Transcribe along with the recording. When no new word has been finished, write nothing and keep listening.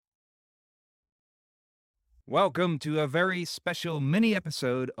Welcome to a very special mini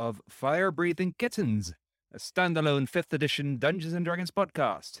episode of Fire Breathing Kittens, a standalone 5th edition Dungeons and Dragons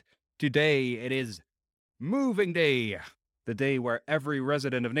podcast. Today it is Moving Day, the day where every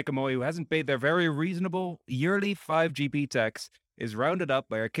resident of Nicomoy who hasn't paid their very reasonable yearly 5 GP tax is rounded up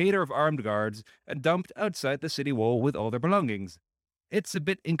by a cadre of armed guards and dumped outside the city wall with all their belongings. It's a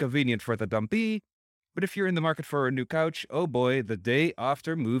bit inconvenient for the dumpee, but if you're in the market for a new couch, oh boy, the day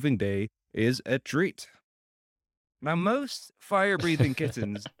after Moving Day is a treat. Now, most fire-breathing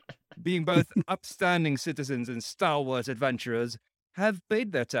kittens, being both upstanding citizens and stalwart adventurers, have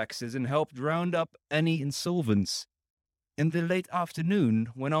paid their taxes and helped round up any insolvents. In the late afternoon,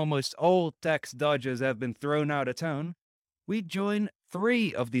 when almost all tax dodgers have been thrown out of town, we join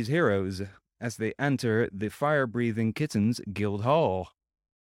 3 of these heroes as they enter the Fire-Breathing Kittens Guild Hall.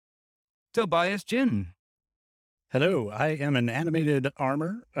 Tobias Jin. Hello, I am an animated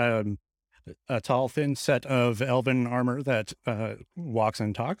armor, a tall, thin set of elven armor that walks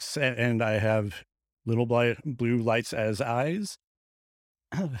and talks, and I have little blue lights as eyes.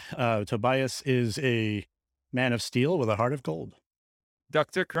 Tobias is a man of steel with a heart of gold.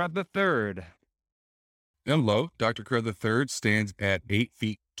 Dr. Crud III. Hello, Dr. Crud III stands at 8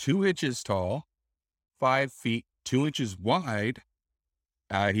 feet 2 inches tall, 5 feet 2 inches wide.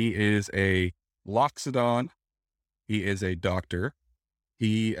 He is a Loxodon. He is a doctor.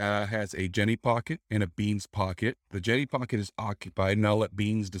 He has a Jenny pocket and a Beans pocket. The Jenny pocket is occupied, and I'll let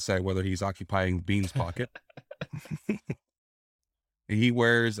Beans decide whether he's occupying the Beans pocket. He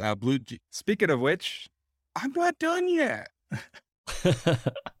wears blue... Speaking of which... I'm not done yet.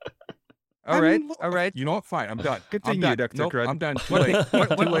 All right. You know what? Fine, I'm done. Continue, I'm done. Dr. Nope, Crud. I'm done. Too late.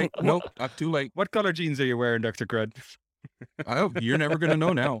 Too late. Nope, I'm too late. What color jeans are you wearing, Dr. Crud? Oh, you're never going to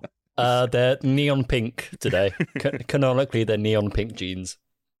know now. They're neon pink today. Canonically, they're neon pink jeans.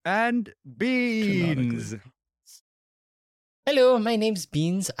 And Beans. Hello, my name's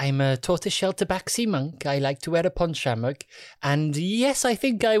Beans. I'm a tortoiseshell tabaxi monk. I like to wear a ponchamuk. And yes, I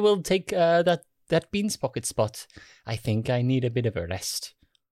think I will take that Beans pocket spot. I think I need a bit of a rest.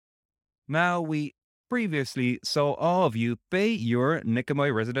 Now, we previously saw all of you pay your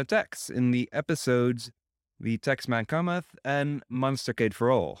Nicomoy resident tax in the episodes The Taxman Cometh and Monstercade for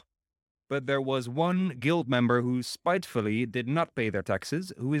All. But there was one guild member who spitefully did not pay their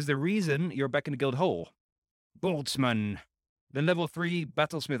taxes, who is the reason you're back in the guild hole. Boltzmann, the level 3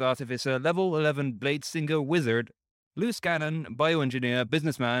 Battlesmith Artificer, level 11 Blade Singer Wizard, loose cannon, bioengineer,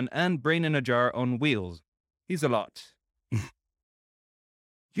 businessman, and brain in a jar on wheels. He's a lot.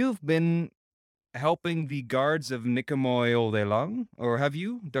 You've been helping the guards of Nicomoy all day long, or have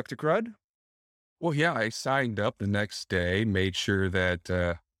you, Dr. Crud? Well, yeah, I signed up the next day, made sure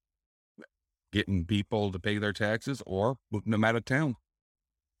that getting people to pay their taxes or moving them out of town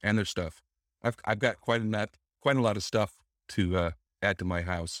and their stuff. I've got quite a lot of stuff to add to my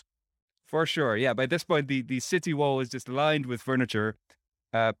house. For sure, yeah. By this point, the city wall is just lined with furniture.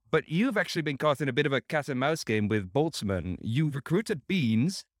 But you've actually been caught in a bit of a cat and mouse game with Boltzmann. You recruited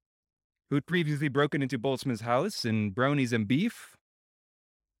Beans, who'd previously broken into Boltzmann's house in Brownies and Beef.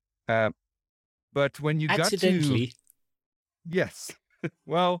 But when you Accidentally. got to... Yes.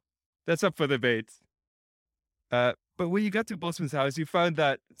 Well, that's up for debate. But when you got to Boltzmann's house, you found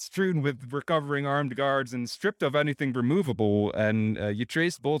that strewn with recovering armed guards and stripped of anything removable, and you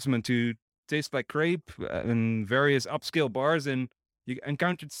traced Boltzmann to Taste Like Crepe and various upscale bars, and you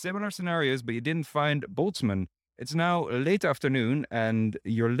encountered similar scenarios, but you didn't find Boltzmann. It's now late afternoon, and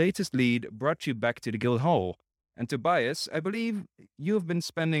your latest lead brought you back to the guild hall. And Tobias, I believe you've been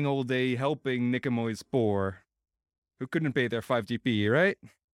spending all day helping Nicomoy's poor, who couldn't pay their 5 GP, right?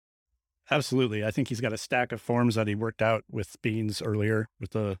 Absolutely. I think he's got a stack of forms that he worked out with Beans earlier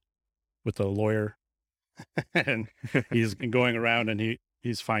with the lawyer. And he's going around and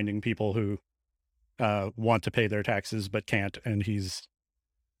he's finding people who want to pay their taxes but can't, and he's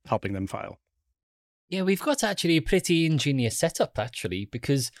helping them file. Yeah, we've got actually a pretty ingenious setup, actually,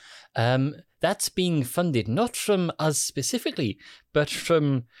 because that's being funded not from us specifically, but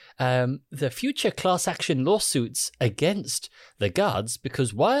from the future class action lawsuits against the guards,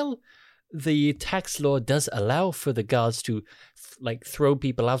 because while the tax law does allow for the guards to throw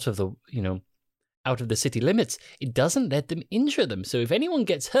people out of the city limits, it doesn't let them injure them. So if anyone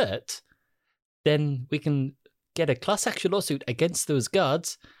gets hurt, then we can get a class action lawsuit against those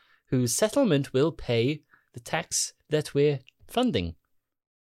guards whose settlement will pay the tax that we're funding.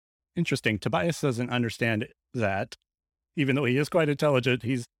 Interesting. Tobias doesn't understand that. Even though he is quite intelligent,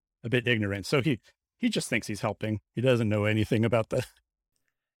 he's a bit ignorant. So he just thinks he's helping. He doesn't know anything about the...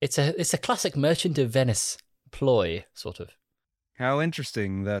 It's a classic Merchant of Venice ploy, sort of. How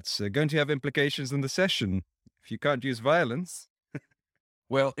interesting. That's going to have implications in the session. If you can't use violence.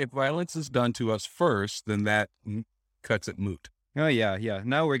 Well, if violence is done to us first, then that cuts it moot. Oh, yeah.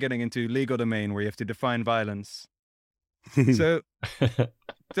 Now we're getting into legal domain where you have to define violence. So,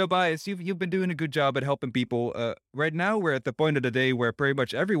 Tobias, you've been doing a good job at helping people. Right now, we're at the point of the day where pretty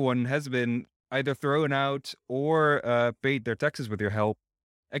much everyone has been either thrown out or paid their taxes with your help,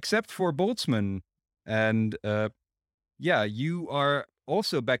 except for Boltzmann. And yeah, you are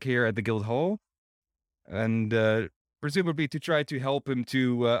also back here at the Guild Hall, and presumably to try to help him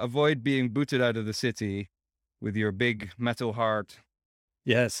to avoid being booted out of the city with your big metal heart.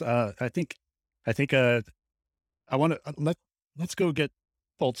 Yes, I think I want to let's go get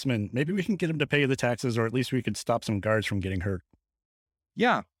Boltzmann. Maybe we can get him to pay the taxes, or at least we could stop some guards from getting hurt.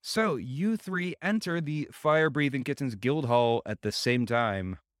 Yeah, so you three enter the Fire-Breathing Kittens Guild Hall at the same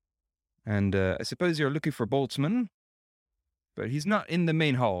time. And I suppose you're looking for Boltzmann, but he's not in the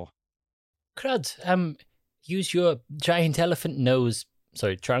main hall. Crud, use your giant elephant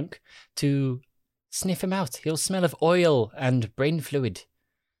trunk, to sniff him out. He'll smell of oil and brain fluid.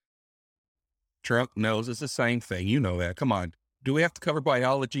 Trunk nose is the same thing. You know that. Come on. Do we have to cover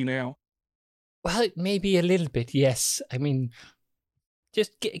biology now? Well, maybe a little bit, yes. I mean,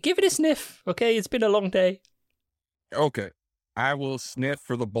 just give it a sniff, okay? It's been a long day. Okay. I will sniff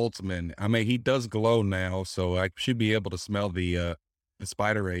for the Boltzmann. I mean, he does glow now, so I should be able to smell the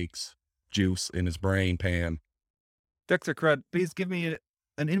spider eggs juice in his brain pan. Dr. Crud, please give me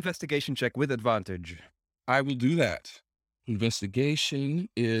an investigation check with advantage. I will do that. Investigation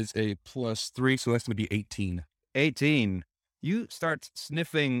is a +3, so that's going to be 18. 18. You start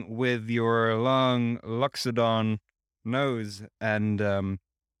sniffing with your long Loxodon nose, and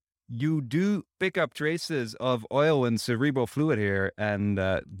you do pick up traces of oil and cerebral fluid here, and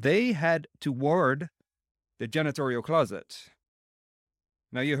they had toward the janitorial closet.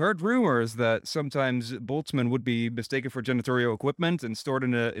 Now, you heard rumors that sometimes Boltzmann would be mistaken for janitorial equipment and stored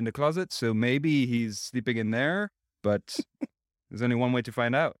in the closet, so maybe he's sleeping in there, but there's only one way to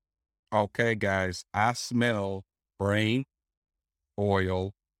find out. Okay, guys, I smell brain,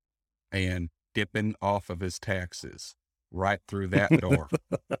 oil, and dipping off of his taxes right through that door.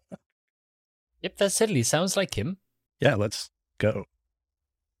 Yep, that certainly sounds like him. Yeah, let's go.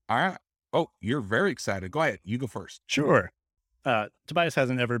 All right. Oh, you're very excited. Go ahead. You go first. Sure. Tobias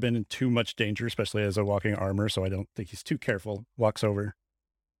hasn't ever been in too much danger, especially as a walking armor, so I don't think he's too careful. Walks over,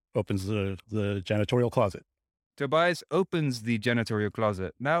 opens the janitorial closet. Tobias opens the janitorial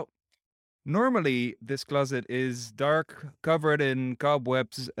closet. Now, normally this closet is dark, covered in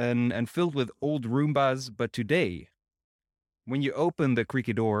cobwebs, and filled with old Roombas, but today, when you open the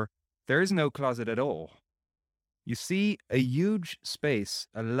creaky door, there is no closet at all. You see a huge space,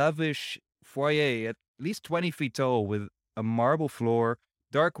 a lavish foyer at least 20 feet tall with a marble floor,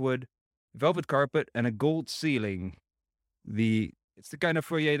 dark wood, velvet carpet, and a gold ceiling. It's the kind of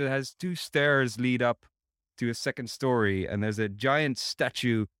foyer that has 2 stairs lead up to a second story, and there's a giant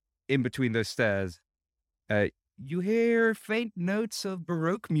statue in between those stairs. You hear faint notes of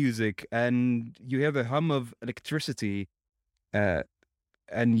Baroque music, and you hear the hum of electricity.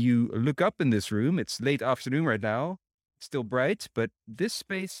 And you look up in this room. It's late afternoon right now. It's still bright, but this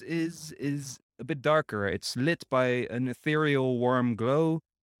space is a bit darker. It's lit by an ethereal warm glow,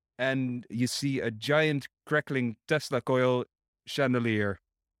 and you see a giant crackling Tesla coil chandelier.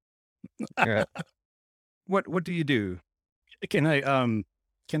 What do you do? Can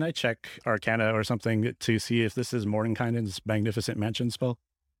I check Arcana or something to see if this is Mordenkainen's Magnificent Mansion spell?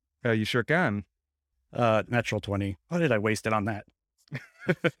 You sure can. Natural 20. Why did I waste it on that?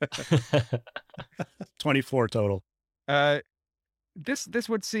 24 total. This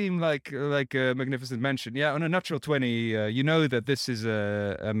would seem like a magnificent mansion. Yeah, on a natural 20, you know that this is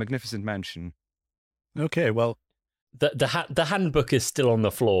a magnificent mansion. Okay, well, the handbook is still on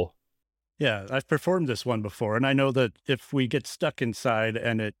the floor. Yeah, I've performed this one before, and I know that if we get stuck inside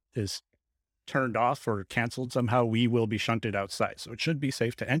and it is turned off or canceled somehow, we will be shunted outside. So it should be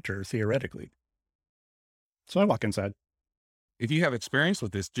safe to enter, theoretically. So I walk inside. If you have experience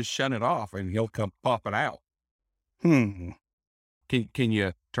with this, just shut it off and he'll come popping out. Can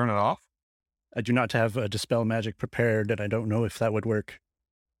you turn it off? I do not have a dispel magic prepared, and I don't know if that would work.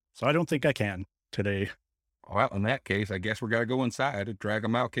 So I don't think I can today. Well, in that case, I guess we got to go inside and drag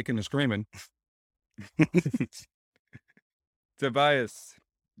him out kicking and screaming. Tobias,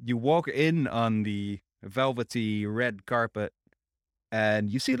 you walk in on the velvety red carpet, and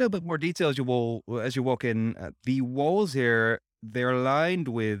you see a little bit more detail as you walk in. The walls here, they're lined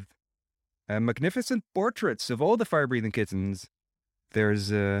with magnificent portraits of all the fire-breathing kittens.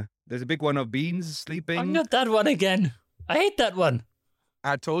 There's a big one of Beans sleeping. I'm not that one again. I hate that one.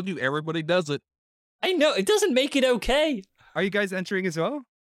 I told you everybody does it. I know, it doesn't make it okay. Are you guys entering as well?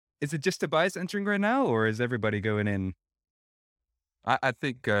 Is it just Tobias entering right now, or is everybody going in? I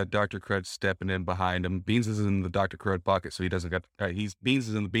think Dr. Crud's stepping in behind him. Beans is in the Dr. Crud pocket, so he doesn't got. Beans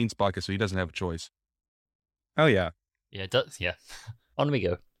is in the Beans pocket, so he doesn't have a choice. Oh yeah. Yeah, it does. Yeah. On we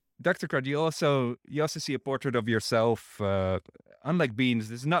go. Dr. Crud, you also see a portrait of yourself. Unlike Beans,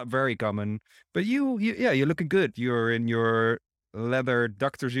 this is not very common, but you're looking good. You're in your leather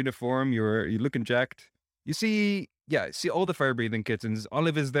doctor's uniform. You're looking jacked. You see all the fire breathing kittens.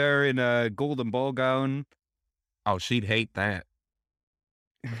 Olive is there in a golden ball gown. Oh, she'd hate that.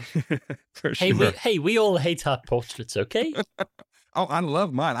 For Hey, sure. we all hate our portraits, okay? Oh, I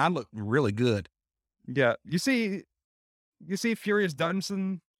love mine. I look really good. Yeah, you see Furious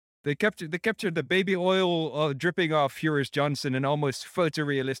Johnson. They captured the baby oil dripping off Furious Johnson in almost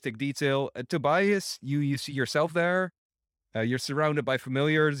photorealistic detail. Tobias, you see yourself there. You're surrounded by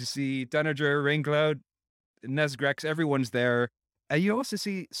familiars. You see Tanager, Raincloud, Nesgrax, everyone's there. You also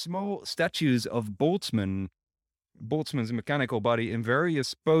see small statues of Boltzmann's mechanical body in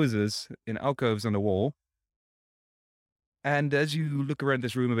various poses in alcoves on the wall. And as you look around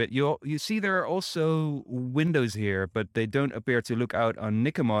this room a bit, you see there are also windows here, but they don't appear to look out on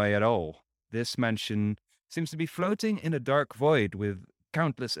Nicomoy at all. This mansion seems to be floating in a dark void with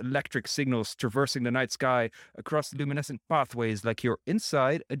countless electric signals traversing the night sky across luminescent pathways like you're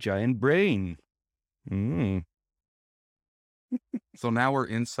inside a giant brain. So now we're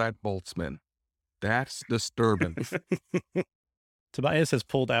inside Boltzmann. That's disturbing. Tobias has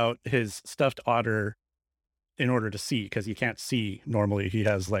pulled out his stuffed otter in order to see, because he can't see normally. He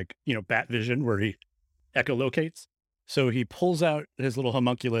has bat vision where he echolocates. So he pulls out his little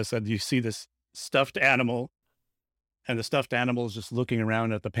homunculus and you see this stuffed animal, and the stuffed animal is just looking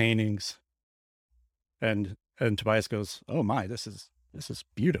around at the paintings. And Tobias goes, "Oh my, this is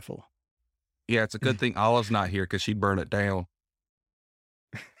beautiful." Yeah, it's a good thing Olive's not here because she'd burn it down.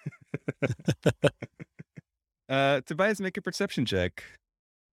 Tobias, make a perception check.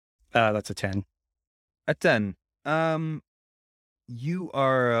 That's a 10. A 10. You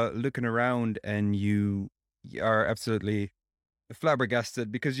are looking around and you are absolutely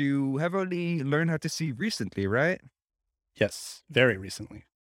flabbergasted because you have only learned how to see recently, right? Yes, very recently.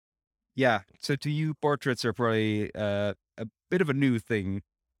 Yeah. So to you, portraits are probably a bit of a new thing.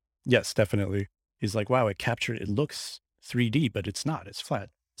 Yes, definitely. He's like, wow, it looks 3D, but it's not. It's flat.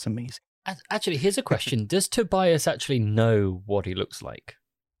 It's amazing. Actually, here's a question. Does Tobias actually know what he looks like?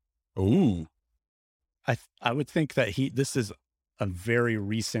 Ooh. I would think that this is a very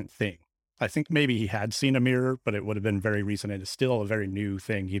recent thing. I think maybe he had seen a mirror, but it would have been very recent. And it's still a very new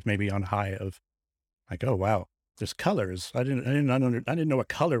thing. He's maybe on high of like, oh, wow, there's colors. I didn't know what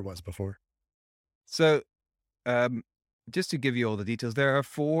color was before. So, just to give you all the details, there are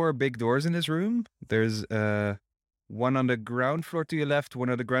 4 big doors in this room. There's one on the ground floor to your left, one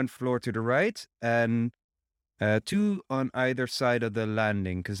on the ground floor to the right, and 2 on either side of the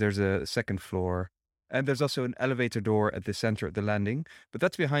landing, because there's a second floor. And there's also an elevator door at the center of the landing, but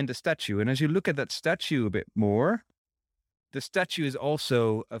that's behind the statue. And as you look at that statue a bit more, the statue is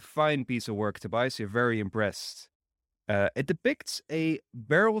also a fine piece of work, Tobias. You're very impressed. It depicts a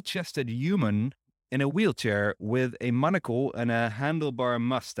barrel-chested human in a wheelchair with a monocle and a handlebar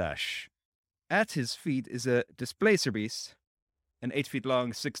mustache. At his feet is a displacer beast, an 8 feet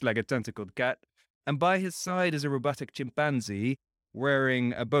long, 6-legged tentacled cat, and by his side is a robotic chimpanzee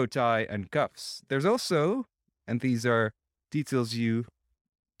wearing a bow tie and cuffs. There's also, and these are details you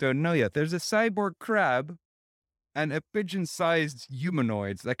don't know yet, there's a cyborg crab and a pigeon-sized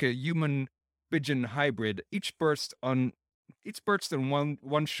humanoid, like a human-pigeon hybrid, each perched on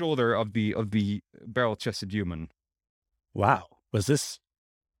one shoulder of the barrel-chested human. Wow. Do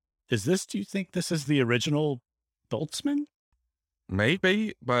you think this is the original Boltzmann?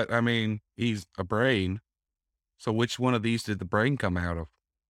 Maybe, but I mean, he's a brain. So which one of these did the brain come out of?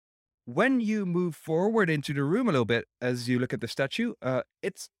 When you move forward into the room a little bit, as you look at the statue,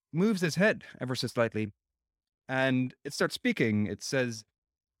 it moves its head ever so slightly. And it starts speaking. It says,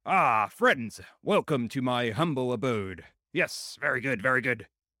 "Ah, friends, welcome to my humble abode. Yes, very good, very good.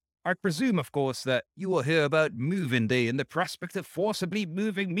 I presume, of course, that you will hear about moving day and the prospect of forcibly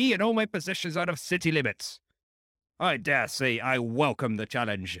moving me and all my possessions out of city limits. I dare say I welcome the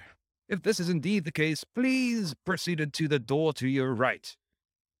challenge. If this is indeed the case, please proceed into the door to your right.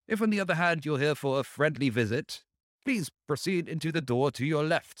 If, on the other hand, you're here for a friendly visit, please proceed into the door to your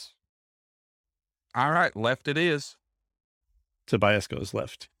left." All right, left it is. Tobias goes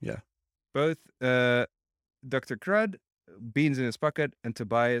left. Yeah. Both Dr. Crud, Beans in his pocket, and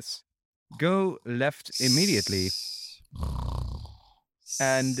Tobias go left immediately.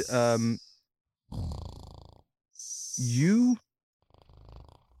 And you...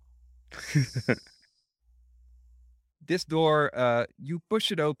 This door, you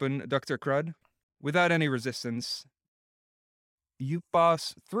push it open, Dr. Crud, without any resistance. You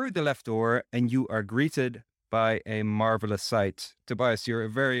pass through the left door and you are greeted by a marvelous sight. Tobias, you're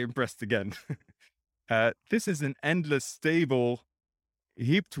very impressed again. This is an endless stable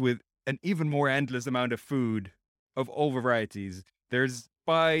heaped with an even more endless amount of food of all varieties. There's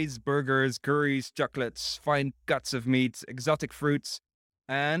pies, burgers, curries, chocolates, fine cuts of meat, exotic fruits,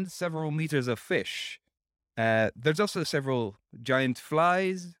 and several meters of fish. There's also several giant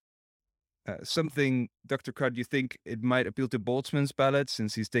flies. Something, Dr. Crud, you think it might appeal to Boltzmann's palate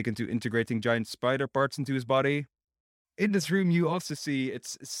since he's taken to integrating giant spider parts into his body. In this room, you also see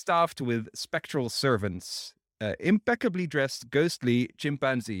it's staffed with spectral servants, impeccably dressed ghostly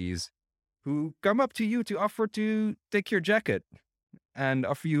chimpanzees who come up to you to offer to take your jacket and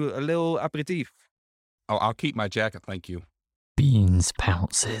offer you a little aperitif. Oh, I'll keep my jacket, thank you. Beans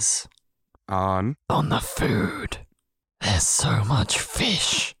pounces On. on the food. There's so much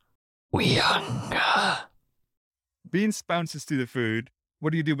fish. We hunger. Beans bounces to the food.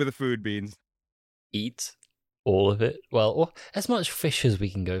 What do you do with the food, Beans? Eat all of it. Well, or as much fish as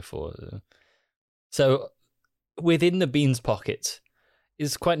we can go for. So within the Beans pocket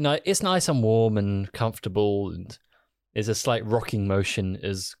is quite nice. It's nice and warm and comfortable, and there's a slight rocking motion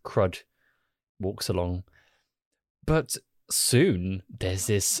as Crud walks along. But soon there's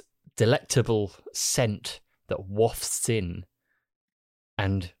this delectable scent that wafts in,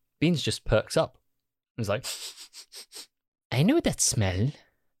 and Beans just perks up. He's like, I know that smell. It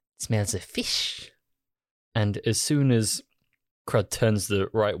smells of fish. And as soon as Crud turns the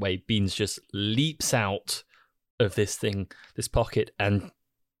right way, Beans just leaps out of this pocket, and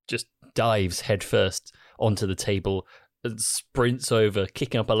just dives headfirst onto the table and sprints over,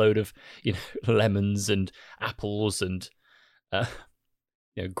 kicking up a load of, lemons and apples and,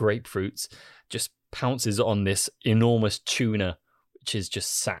 grapefruits, just pounces on this enormous tuna, which is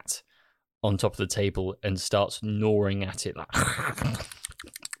just sat on top of the table, and starts gnawing at it,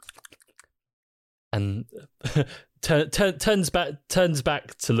 and turns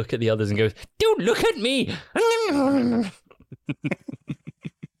back to look at the others and goes, "Don't look at me!"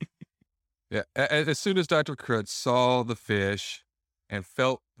 Yeah, as soon as Dr. Crud saw the fish and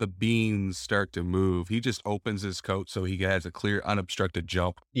felt the beans start to move, he just opens his coat so he has a clear, unobstructed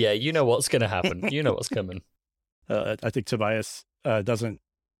jump. Yeah, you know what's going to happen. You know what's coming. I think Tobias doesn't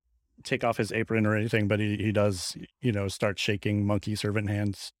take off his apron or anything, but he does, start shaking monkey servant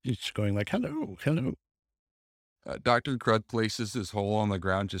hands, each going like, hello, hello. Dr. Crud places his hole on the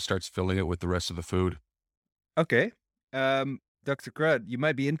ground, just starts filling it with the rest of the food. Okay. Dr. Crud, you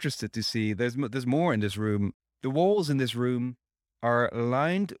might be interested to see there's more in this room. The walls in this room are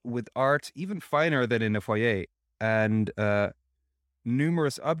lined with art even finer than in a foyer, and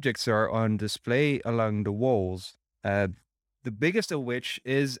numerous objects are on display along the walls. The biggest of which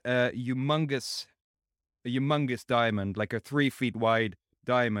is a humongous diamond, like a 3 feet wide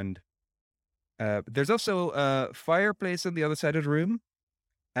diamond. There's also a fireplace on the other side of the room.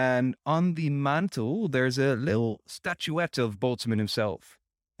 And on the mantle, there's a little statuette of Boltzmann himself.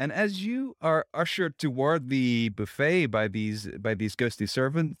 And as you are ushered toward the buffet by these ghostly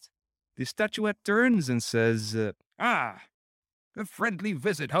servants, the statuette turns and says, a friendly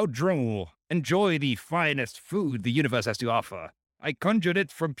visit, how droll. Enjoy the finest food the universe has to offer. I conjured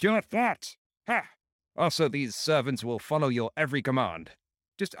it from pure thought. Ha! Also, these servants will follow your every command.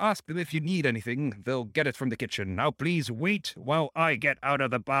 Just ask them if you need anything. They'll get it from the kitchen. Now please wait while I get out of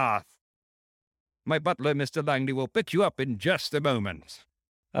the bath. My butler, Mr. Langley, will pick you up in just a moment.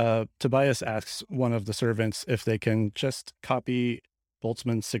 Tobias asks one of the servants if they can just copy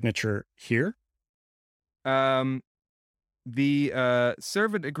Boltzmann's signature here. The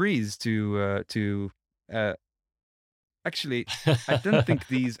servant agrees to actually, I don't think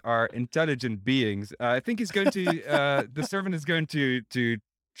these are intelligent beings. I think he's going to, the servant is going to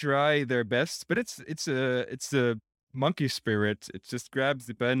try their best, but it's a monkey spirit. It just grabs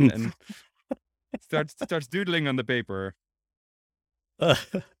the pen and starts doodling on the paper.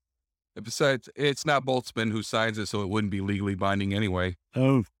 Besides, it's not Boltzmann who signs it, so it wouldn't be legally binding anyway.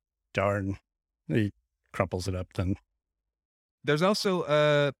 Oh, darn. He crumples it up then. There's also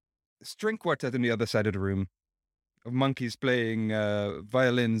a string quartet on the other side of the room of monkeys playing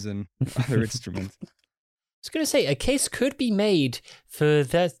violins and other instruments. I was going to say, a case could be made for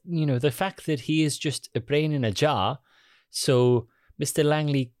that, the fact that he is just a brain in a jar. So Mr.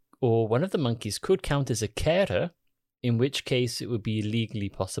 Langley or one of the monkeys could count as a carer, in which case it would be legally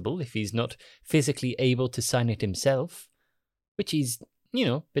possible if he's not physically able to sign it himself. which he's,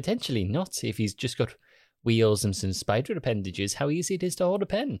 potentially not if he's just got wheels and some spider appendages, how easy it is to hold a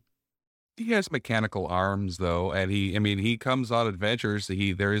pen. He has mechanical arms, though, and he comes on adventures.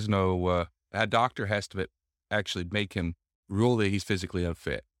 There is no, a doctor has to actually make him rule that he's physically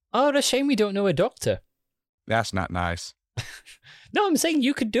unfit. Oh, what a shame we don't know a doctor. That's not nice. No, I'm saying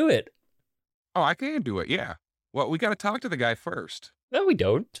you could do it. Oh, I can do it, yeah. Well, we got to talk to the guy first. No, we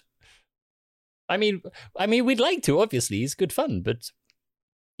don't. I mean, we'd like to, obviously. He's good fun, but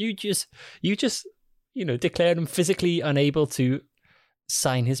you just, declare him physically unable to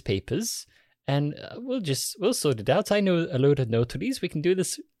sign his papers, and we'll sort it out. I know a load of notaries. We can do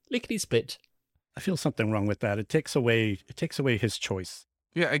this lickety-split. I feel something wrong with that. It takes away his choice.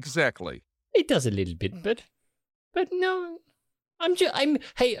 Yeah, exactly. It does a little bit, but no, I'm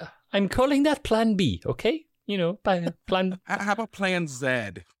calling that Plan B, okay? Plan. How about Plan Z?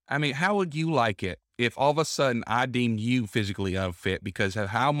 I mean, how would you like it if all of a sudden I deemed you physically unfit because of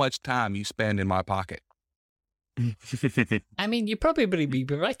how much time you spend in my pocket? I mean, you probably be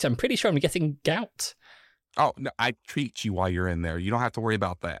right. I'm pretty sure I'm getting gout. Oh, no, I treat you while you're in there. You don't have to worry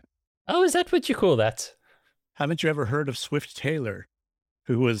about that. Oh, is that what you call that? Haven't you ever heard of Swift Taylor,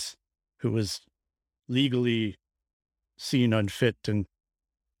 who was legally seen unfit and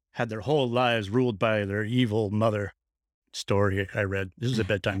had their whole lives ruled by their evil mother? Story I read. This is a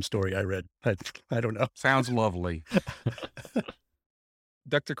bedtime story I read. I don't know. Sounds lovely.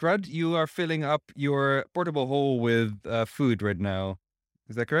 Dr. Crud, you are filling up your portable hole with food right now.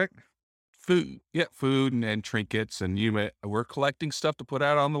 Is that correct? Food. Yeah, food and trinkets, and we're collecting stuff to put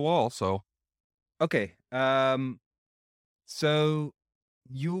out on the wall, so. Okay. So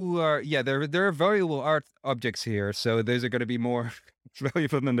you are, there are valuable art objects here, so those are going to be more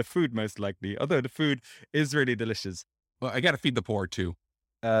valuable than the food, most likely, although the food is really delicious. Well, I got to feed the poor, too.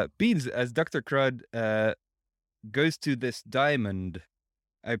 Beans, as Dr. Crud goes to this diamond,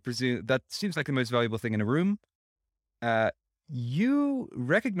 I presume that seems like the most valuable thing in a room. You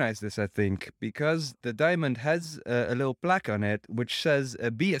recognize this, I think, because the diamond has a little plaque on it which says a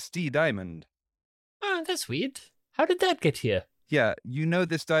BST diamond. Oh, that's weird. How did that get here? Yeah, you know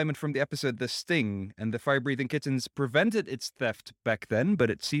this diamond from the episode The Sting, and the fire-breathing kittens prevented its theft back then, but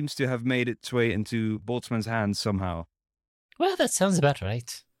it seems to have made its way into Boltzmann's hands somehow. Well, that sounds about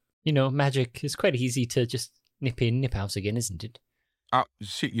right. Magic is quite easy to just nip in, nip out again, isn't it?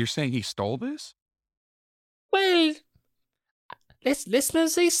 Shit, you're saying he stole this? Well, let's not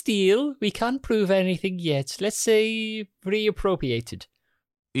say steal. We can't prove anything yet. Let's say reappropriated.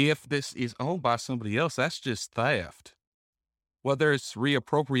 If this is owned by somebody else, that's just theft. Whether it's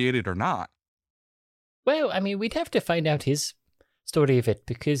reappropriated or not. Well, I mean, we'd have to find out his story of it,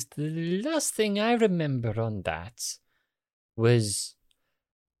 because the last thing I remember on that was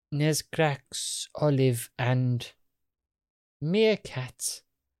Nesgrax, Olive, and Meerkat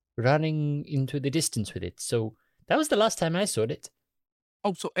running into the distance with it. So that was the last time I saw it.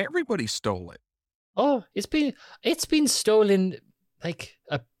 Oh, so everybody stole it. Oh, it's been stolen like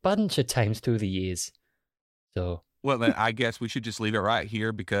a bunch of times through the years. So well, then I guess we should just leave it right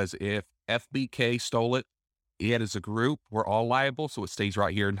here, because if FBK stole it, yet as a group, we're all liable, so it stays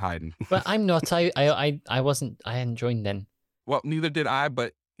right here in hiding. Well, I'm not. I wasn't. I hadn't joined then. Well, neither did I,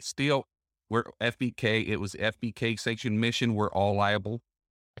 but still, we're FBK. It was FBK sanctioned mission. We're all liable.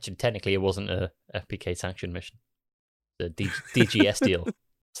 Actually, technically, it wasn't a FBK sanctioned mission. The DGS deal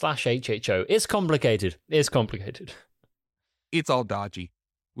 / HHO. It's complicated. It's all dodgy.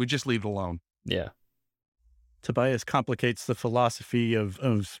 We just leave it alone. Yeah. Tobias complicates the philosophy of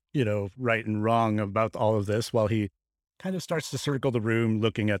right and wrong about all of this while he kind of starts to circle the room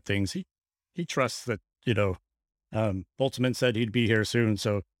looking at things. He trusts that, Boltzmann said he'd be here soon,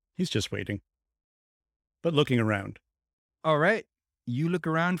 so he's just waiting. But looking around. All right. You look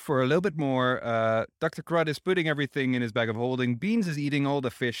around for a little bit more. Dr. Crud is putting everything in his bag of holding. Beans is eating all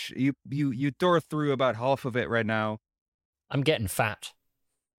the fish. You tore through about half of it right now. I'm getting fat.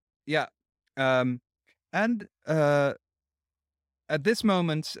 Yeah. And at this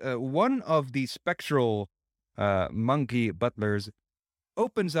moment, one of the spectral monkey butlers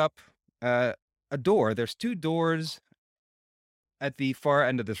opens up a door. There's 2 doors at the far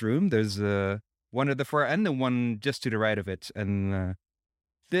end of this room. There's one at the far end and one just to the right of it. And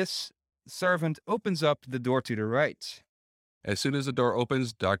this servant opens up the door to the right. As soon as the door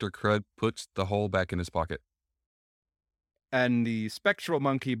opens, Dr. Crud puts the hole back in his pocket. And the spectral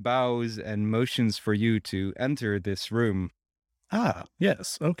monkey bows and motions for you to enter this room. Ah,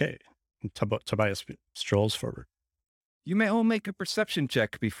 yes, okay. Tobias strolls forward. You may all make a perception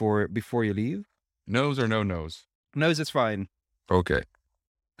check before you leave. Nose or no nose? Nose is fine. Okay.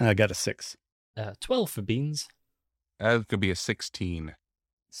 I got a 6. 12 for Beans. That could be a 16.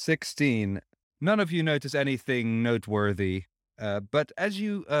 16. None of you notice anything noteworthy. But as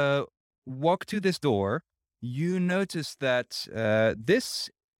you walk to this door, you notice that this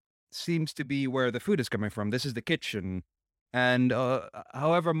seems to be where the food is coming from. This is the kitchen. And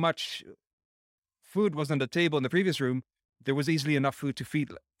however much food was on the table in the previous room, there was easily enough food to feed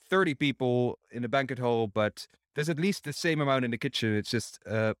 30 people in the banquet hall, but there's at least the same amount in the kitchen. It's just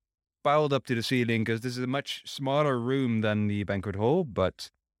piled up to the ceiling because this is a much smaller room than the banquet hall, but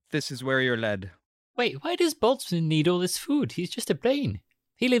this is where you're led. Wait, why does Boltzmann need all this food? He's just a brain.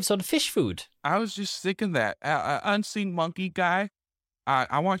 He lives on fish food. I was just thinking that. Unseen monkey guy,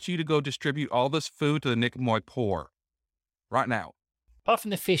 I want you to go distribute all this food to the Nicomoy poor. Right now. Apart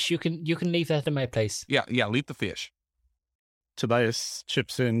from the fish, you can leave that in my place. Yeah, leave the fish. Tobias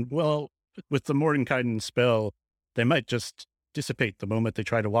chips in. Well, with the Mordenkainen spell, they might just dissipate the moment they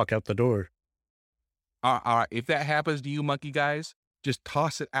try to walk out the door. All right, if that happens to you monkey guys, just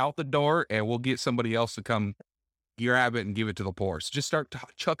toss it out the door and we'll get somebody else to come grab it and give it to the poor. So just start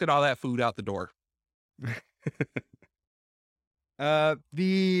chucking all that food out the door.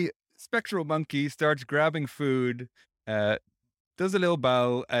 The spectral monkey starts grabbing food, does a little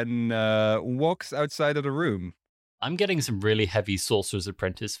bow, and walks outside of the room. I'm getting some really heavy Sorcerer's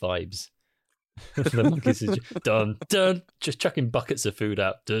Apprentice vibes. The monkeys are just, dun, dun, just chucking buckets of food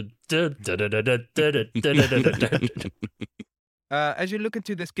out. Dun, dun, dun, dun, dun, dun, dun, dun, dun, dun, dun. As you look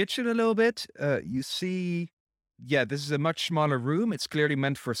into this kitchen a little bit, you see, this is a much smaller room. It's clearly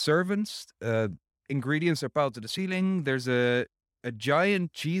meant for servants. Ingredients are piled to the ceiling. There's a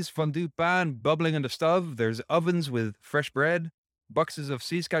giant cheese fondue pan bubbling on the stove. There's ovens with fresh bread, boxes of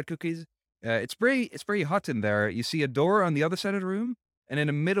Sea Scout cookies. It's pretty hot in there. You see a door on the other side of the room, and in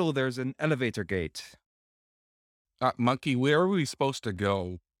the middle there's an elevator gate. Monkey, where are we supposed to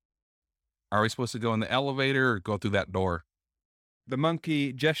go? Are we supposed to go in the elevator or go through that door? The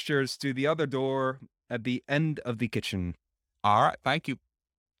monkey gestures to the other door at the end of the kitchen. All right, thank you.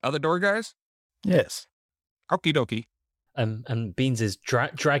 Other door, guys? Yes. Okie dokie. And Beans is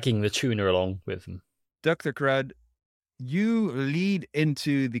dragging the tuna along with him. Dr. Crud, you lead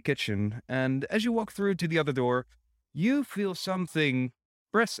into the kitchen, and as you walk through to the other door, you feel something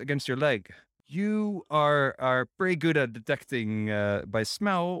press against your leg. You are pretty good at detecting by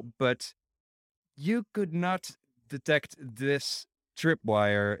smell, but you could not detect this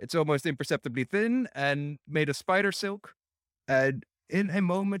tripwire. It's almost imperceptibly thin and made of spider silk. And in a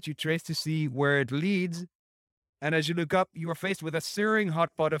moment, you trace to see where it leads. And as you look up, you are faced with a searing hot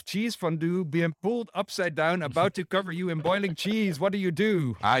pot of cheese fondue being pulled upside down, about to cover you in boiling cheese. What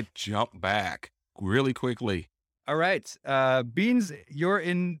do? I jump back really quickly. All right. Beans, you're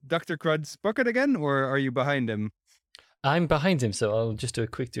in Dr. Crud's bucket again, or are you behind him? I'm behind him, so I'll just do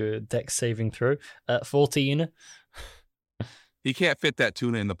a dex saving throw. 14. He can't fit that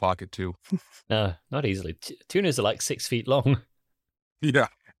tuna in the pocket, too. No, not easily. Tunas are like 6 feet long. Yeah.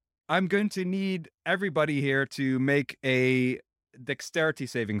 I'm going to need everybody here to make a dexterity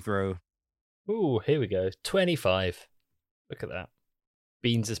saving throw. Ooh, here we go. 25. Look at that.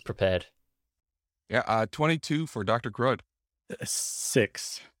 Beans is prepared. Yeah, 22 for Dr. Crud.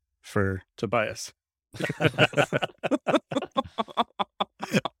 6 for Tobias.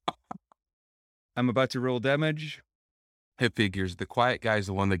 I'm about to roll damage. It figures the quiet guy's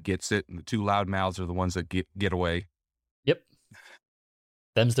the one that gets it, and the two loud mouths are the ones that get away. Yep.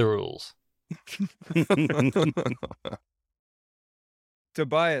 Them's the rules.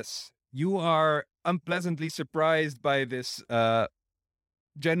 Tobias, you are unpleasantly surprised by this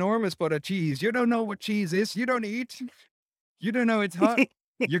ginormous pot of cheese. You don't know what cheese is. You don't eat. You don't know it's hot.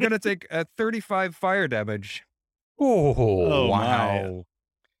 You're going to take 35 fire damage. Oh, wow. my.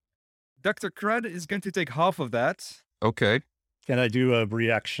 Dr. Crud is going to take half of that. Okay. Can I do a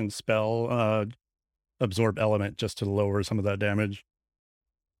reaction spell, absorb element, just to lower some of that damage?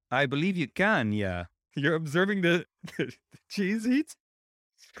 I believe you can, yeah. You're observing the cheese heat?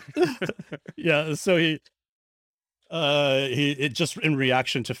 Yeah, so he just in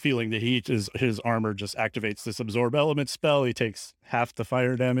reaction to feeling the heat, his armor just activates this absorb element spell. He takes half the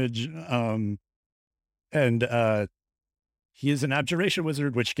fire damage, and he is an abjuration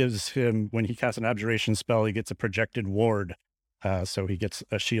wizard, which gives him, when he casts an abjuration spell, he gets a projected ward. So he gets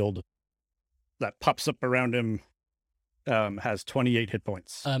a shield that pops up around him. Has 28 hit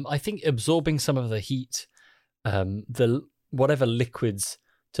points. I think absorbing some of the heat, the whatever liquids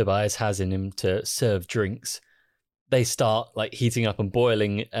Tobias has in him to serve drinks, they start like heating up and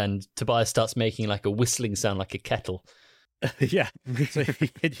boiling, and Tobias starts making like a whistling sound like a kettle. Yeah. So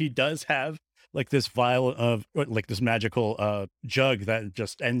he does have like this vial of, like this magical jug that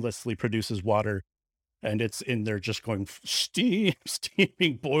just endlessly produces water. and it's in there just going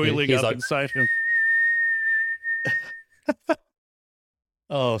steaming, boiling He's up like- inside him.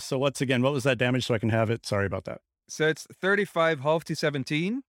 Oh, so once again, what was that damage so I can have it? Sorry about that. So it's 35 half to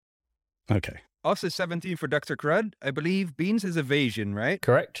 17. Okay. Also 17 for Dr. Crud. I believe Beans has evasion, right?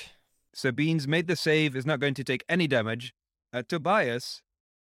 Correct. So Beans made the save, is not going to take any damage. Tobias,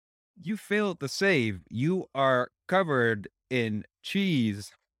 you failed the save. You are covered in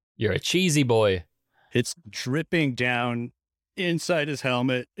cheese. You're a cheesy boy. It's dripping down inside his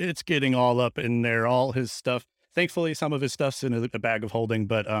helmet. It's getting all up in there, all his stuff. Thankfully, some of his stuff's in a bag of holding,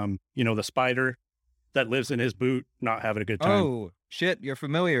 but the spider that lives in his boot, not having a good time. Oh, shit, you're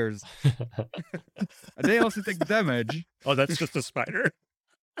familiars. They also take damage. Oh, that's just a spider.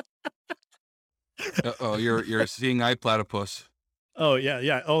 Uh-oh, you're seeing eye platypus. Oh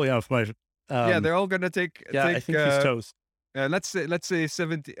yeah. Oh yeah. Yeah, they're all going to take... Yeah, I think he's toast. let's say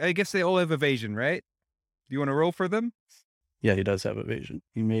 70. I guess they all have evasion, right? Do you want to roll for them? Yeah, he does have evasion.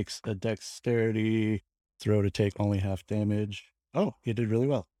 He makes a dexterity throw to take only half damage. Oh, he did really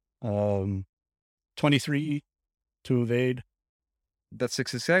well. 23 to evade, That's a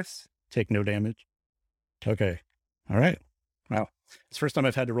success. take no damage. Okay. All right. Wow. It's the first time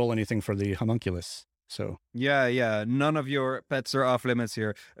I've had to roll anything for the homunculus. So Yeah. None of your pets are off limits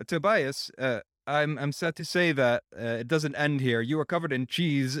here. Tobias, I'm sad to say that it doesn't end here. You are covered in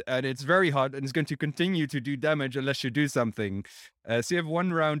cheese, and it's very hot, and it's going to continue to do damage unless you do something. So you have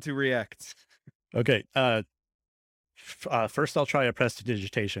 1 round to react. okay. First I'll try a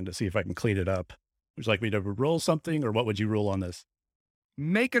prestidigitation to see if I can clean it up. Would you like me to roll something, or what would you roll on this?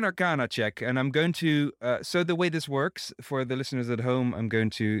 Make an Arcana check, and I'm going to. So the way this works for the listeners at home, I'm going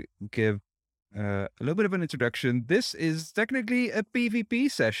to give a little bit of an introduction. This is technically a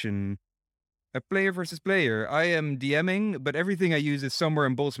PvP session, a player versus player. I am DMing, but everything I use is somewhere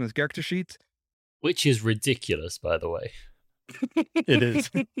in Boltzmann's character sheet. Which is ridiculous, by the way. It is.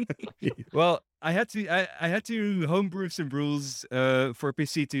 Well, I had to homebrew some rules for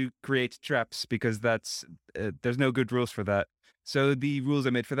PC to create traps because that's there's no good rules for that. So the rules I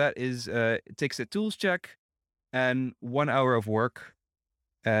made for that is it takes a tools check and 1 hour of work,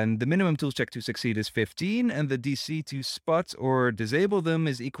 and the minimum tools check to succeed is 15, and the DC to spot or disable them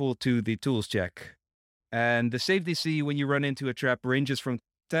is equal to the tools check. And the save DC when you run into a trap ranges from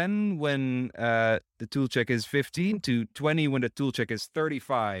 10 when the tool check is 15 to 20 when the tool check is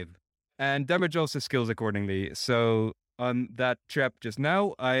 35. And damage also scales accordingly. So on that trap just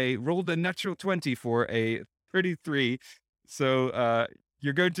now, I rolled a natural 20 for a 33. So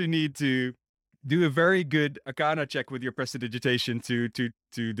you're going to need to do a very good Arcana check with your prestidigitation to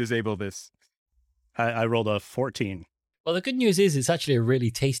disable this. I rolled a 14. Well, the good news is it's actually a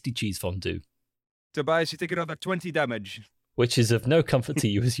really tasty cheese fondue, Tobias, you take another 20 damage. which is of no comfort to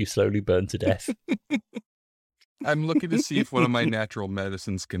you as you slowly burn to death. I'm looking to see if one of my natural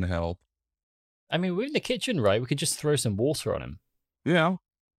medicines can help. I mean, we're in the kitchen, right? We could just throw some water on him. Yeah.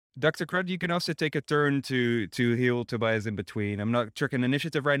 Dr. Crud, you can also take a turn to heal Tobias in between. I'm not checking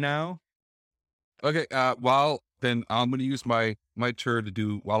initiative right now. Okay. Then I'm going to use my turn to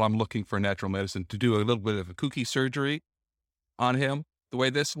do, while I'm looking for natural medicine, to do a little bit of a kooky surgery on him. The way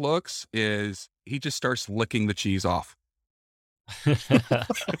this looks is he just starts licking the cheese off,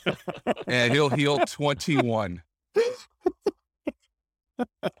 and he'll heal 21.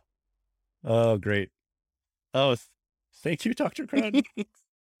 Oh, great. Oh, thank you, Dr. Crud.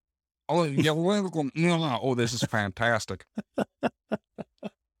 Oh, you're welcome. Oh, this is fantastic.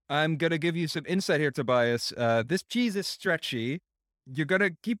 I'm going to give you some insight here, Tobias. This cheese is stretchy. You're going to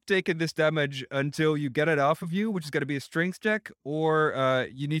keep taking this damage until you get it off of you, which is going to be a strength check, or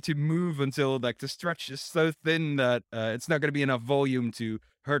you need to move until like the stretch is so thin that it's not going to be enough volume to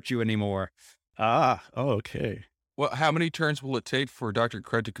hurt you anymore. Oh, okay. Well, how many turns will it take for Dr.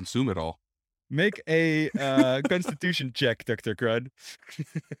 Crud to consume it all? Make a constitution check, Dr. Crud.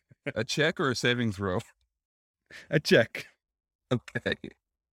 A check or a saving throw? A check. Okay.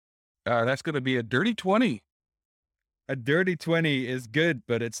 That's going to be a dirty 20. A dirty 20 is good,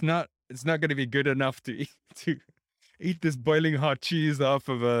 but it's not going to be good enough to eat this boiling hot cheese off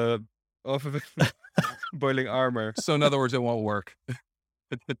of a boiling armor. So in other words, it won't work.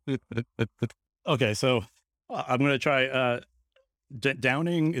 Okay, so I'm going to try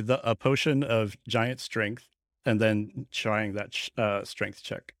downing a potion of giant strength and then trying that strength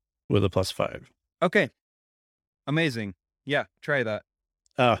check with a +5. Okay. Amazing. Yeah, try that.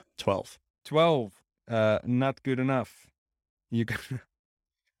 12. 12. Not good enough. You got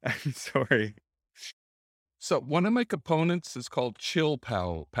I'm sorry. So one of my components is called chill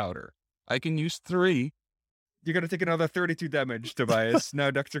powder. I can use 3, You're going to take another 32 damage, Tobias.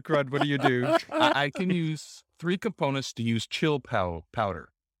 Now, Dr. Crud, what do you do? I can use 3 components to use chill powder.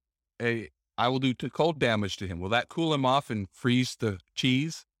 I will do cold damage to him. Will that cool him off and freeze the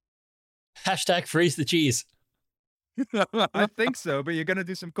cheese? Hashtag freeze the cheese. I think so, but you're going to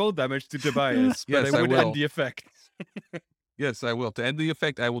do some cold damage to Tobias. But Yes, it I would will. end the effect. Yes, I will. To end the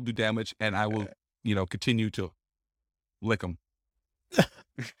effect, I will do damage, and I will, continue to lick him.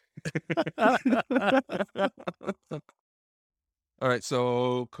 All right,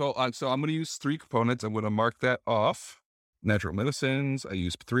 so I'm going to use 3 components. I'm going to mark that off. Natural medicines. I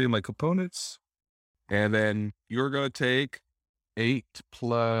use 3 of my components, and then you're going to take 8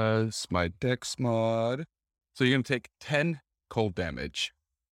 plus my Dex mod. So you're going to take 10 cold damage.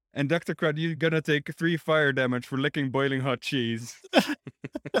 And Dr. Crud, you're going to take 3 fire damage for licking boiling hot cheese.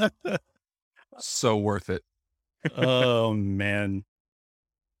 So worth it. Oh, man.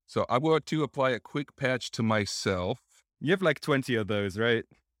 So I'm going to apply a quick patch to myself. You have like 20 of those, right?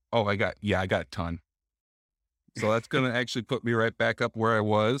 Oh, I got a ton. So that's going to actually put me right back up where I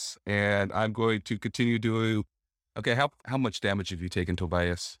was. And I'm going to continue doing, okay, how much damage have you taken,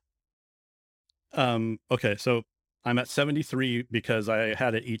 Tobias? Okay, so I'm at 73 because I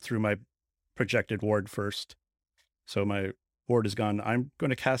had to eat through my projected ward first. So my ward is gone. I'm going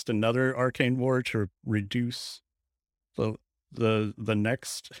to cast another arcane ward to reduce the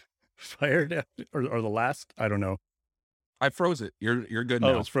next fire damage, or the last. I don't know. I froze it. You're good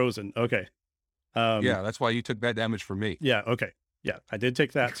Oh, now. it's frozen. Okay. Yeah, that's why you took that damage from me. Yeah. Okay. Yeah, I did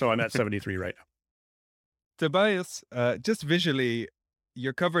take that. So I'm at 73 right Tobias, just visually,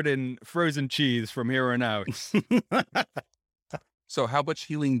 you're covered in frozen cheese from here on out. now. So how much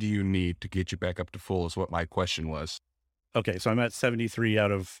healing do you need to get you back up to full is what my question was. Okay, so I'm at 73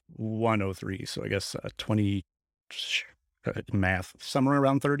 out of 103. So I guess 20 math, somewhere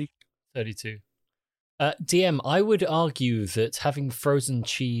around 30. 32. DM, I would argue that having frozen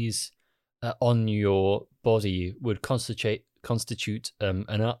cheese on your body would constitute an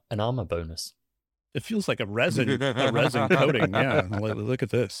armor bonus. It feels like a resin coating. Yeah, look at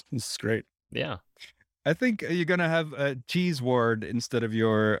this. This is great. Yeah. I think you're going to have a cheese ward instead of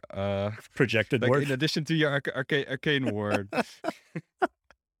your... Projected like ward. in addition to your arcane ward.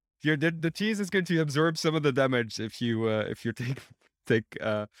 The cheese is going to absorb some of the damage if you take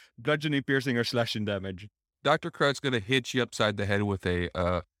bludgeoning, piercing, or slashing damage. Dr. Crud's going to hit you upside the head with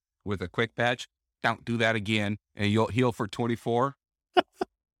a quick patch. Don't do that again, and you'll heal for 24.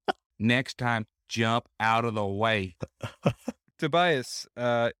 Next time, jump out of the way. Tobias,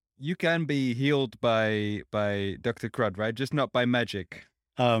 you can be healed by Dr. Crud, right? Just not by magic.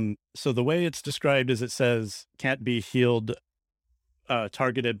 So the way it's described is it says can't be healed,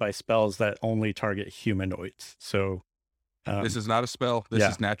 targeted by spells that only target humanoids. So This is not a spell. This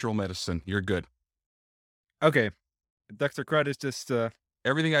is natural medicine. You're good. Okay. Dr. Crud is just...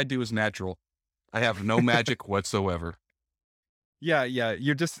 Everything I do is natural. I have no magic whatsoever. Yeah.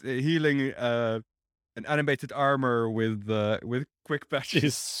 You're just healing an animated armor with quick patches.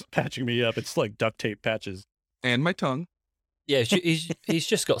 she's patching me up. It's like duct tape patches. And my tongue. Yeah, he's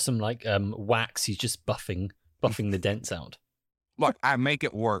just got some like wax. He's just buffing the dents out. Look, I make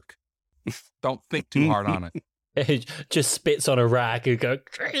it work. Don't think too hard on it. He just spits on a rag and go,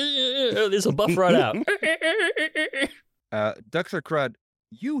 this will buff right out. Dr. Crud,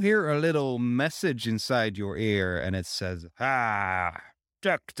 you hear a little message inside your ear, and it says,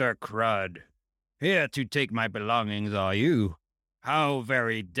 Dr. Crud, here to take my belongings are you? How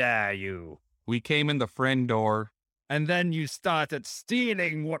very dare you? We came in the friend door. And then you started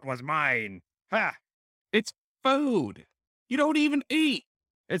stealing what was mine. Ha! It's food. You don't even eat.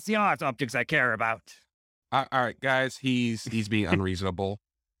 It's the art objects I care about. All right, guys, he's being unreasonable.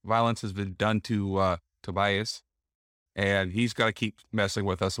 Violence has been done to Tobias, and he's got to keep messing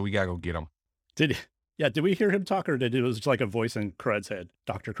with us, so we got to go get him. Did we hear him talk, or did it was just like a voice in Crud's head,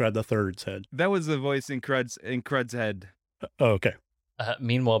 Dr. Crud the Third's head? That was the voice in Crud's head. Oh, okay.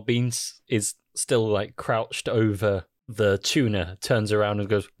 Meanwhile, Beans is still like crouched over the tuna, turns around and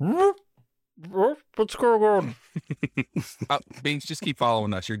goes, what's going on? Beans, just keep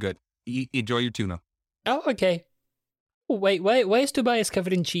following us. You're good. Enjoy your tuna. Oh, okay. Oh, wait, where's Tobias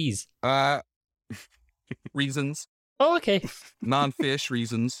covered in cheese? Reasons. Oh, okay. Non-fish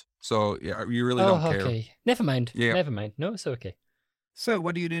reasons. So, yeah, you really don't care. Okay. Never mind. Yeah. Never mind. No, it's okay. So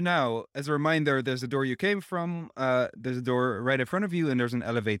what do you do now? As a reminder, there's a door you came from, there's a door right in front of you, and there's an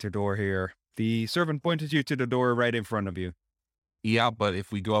elevator door here. The servant pointed you to the door right in front of you. Yeah, but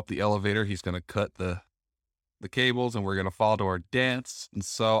if we go up the elevator, he's going to cut the cables, and we're going to fall to our deaths. And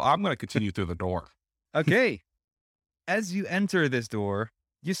so I'm going to continue through the door. Okay. As you enter this door,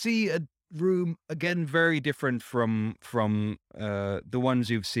 you see a room, again, very different from the ones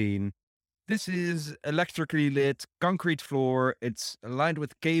you've seen. This is electrically lit, concrete floor. It's lined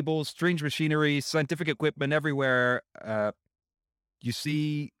with cables, strange machinery, scientific equipment everywhere. You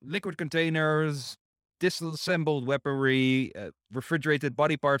see liquid containers, disassembled weaponry, refrigerated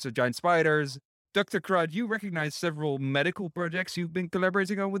body parts of giant spiders. Dr. Crud, you recognize several medical projects you've been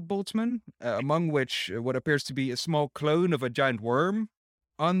collaborating on with Boltzmann, among which what appears to be a small clone of a giant worm.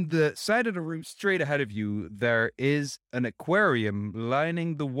 On the side of the room straight ahead of you, there is an aquarium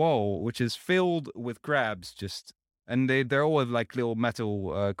lining the wall, which is filled with crabs. And they're all like little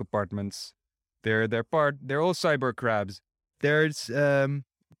metal compartments. They're all cyber crabs. There's 2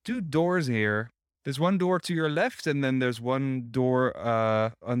 doors here. There's one door to your left, and then there's one door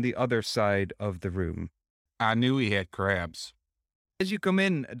on the other side of the room. I knew he had crabs. As you come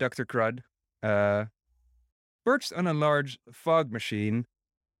in, Dr. Crud, perched on a large fog machine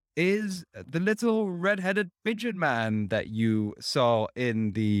is the little red-headed pigeon man that you saw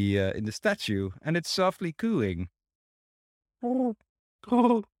in the statue, and it's softly cooing.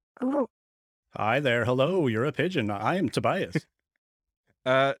 Hi there. Hello. You're a pigeon. I am Tobias.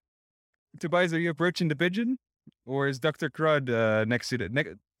 Tobias, are you approaching the pigeon, or is Dr. Crud next to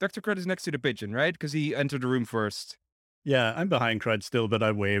the? Dr. Crud is next to the pigeon, right? Because he entered the room first. Yeah, I'm behind Crud still, but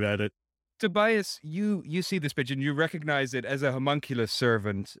I wave at it. Tobias, you see this pigeon, you recognize it as a homunculus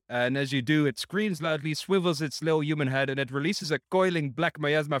servant, and as you do, it screams loudly, swivels its little human head, and it releases a coiling black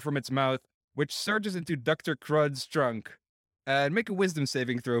miasma from its mouth, which surges into Dr. Crud's trunk. And make a wisdom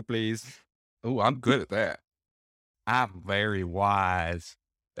saving throw, please. Oh, I'm good at that. I'm very wise.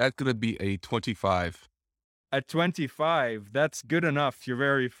 That's going to be a 25. At 25, that's good enough. You're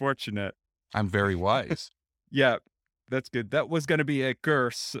very fortunate. I'm very wise. Yeah. That's good. That was going to be a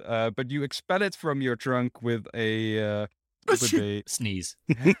curse, but you expel it from your trunk with a Sneeze.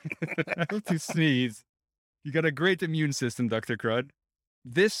 to sneeze. You got a great immune system, Dr. Crud.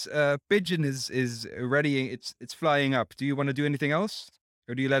 This pigeon is ready. It's flying up. Do you want to do anything else,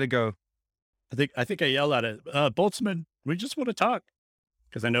 or do you let it go? I think I yell at it. Boltzmann, we just want to talk,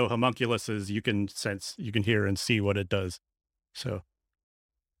 because I know homunculuses. You can sense, you can hear and see what it does. So.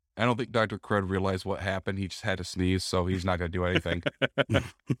 I don't think Dr. Crud realized what happened. He just had to sneeze, so he's not going to do anything.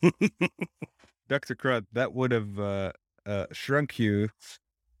 Dr. Crud, that would have shrunk you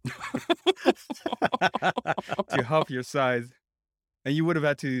to half your size. And you would have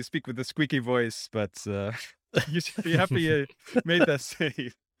had to speak with a squeaky voice, but you should be happy you made that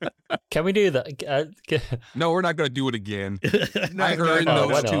save. Can we do that? No, we're not going to do it again. No, I earned no,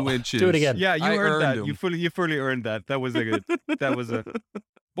 why those not? 2 inches. Do it again. Yeah, you I earned that. them. You fully earned that. That was a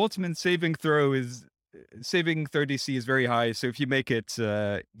Boltzmann's saving throw is saving 30C is very high, so if you make it,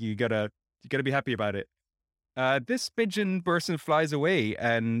 you gotta be happy about it. This pigeon person flies away,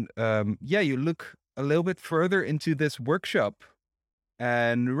 and you look a little bit further into this workshop,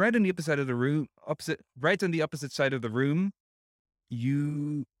 and right on the opposite side of the room,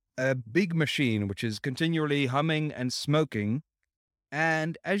 a big machine which is continually humming and smoking,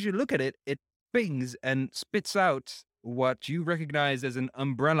 and as you look at it, it pings and spits out what you recognize as an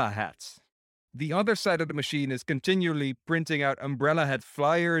umbrella hat. The other side of the machine is continually printing out umbrella hat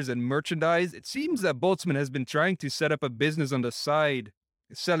flyers and merchandise. It seems that Boltzmann has been trying to set up a business on the side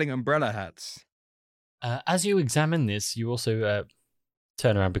selling umbrella hats. As you examine this, you also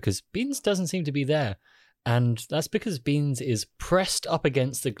turn around because Beans doesn't seem to be there. And that's because Beans is pressed up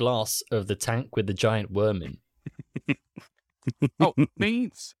against the glass of the tank with the giant worm in. Oh,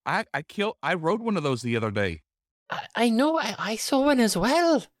 Beans. I rode one of those the other day. I know, I saw one as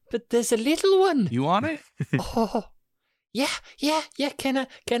well, but there's a little one. You want it? Oh, yeah. Can I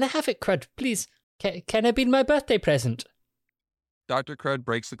have it, Crud, please? Can it be my birthday present? Dr. Crud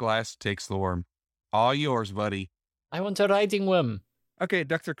breaks the glass, takes the worm. All yours, buddy. I want a riding worm. Okay,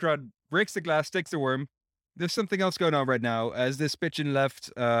 Dr. Crud breaks the glass, takes the worm. There's something else going on right now. As this pigeon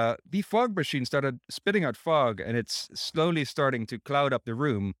left, the fog machine started spitting out fog, and it's slowly starting to cloud up the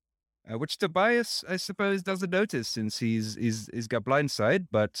room. Which Tobias, I suppose, doesn't notice since he's got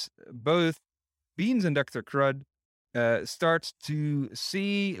blindsight, but both Beans and Dr. Crud start to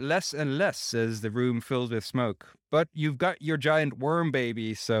see less and less as the room fills with smoke. But you've got your giant worm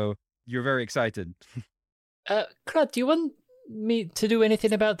baby, so you're very excited. Crud, do you want me to do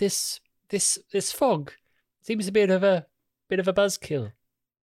anything about this fog? Seems a bit of a buzzkill.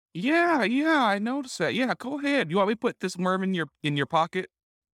 Yeah, I noticed that. Yeah, go ahead. You want me to put this worm in your pocket?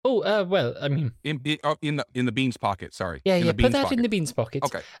 Oh, well, I mean, In the Beans pocket. Sorry. yeah, In the put Beans that pocket. in the Beans pocket.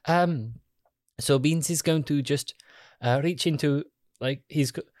 Okay. So Beans is going to just reach into, like, he's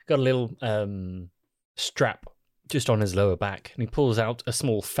got a little strap just on his lower back, and he pulls out a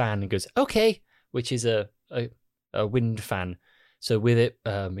small fan and goes, "Okay," which is a wind fan. So with it,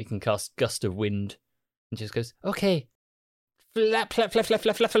 he can cast Gust of Wind, and just goes, "Okay." Flap, flap, flap, flap,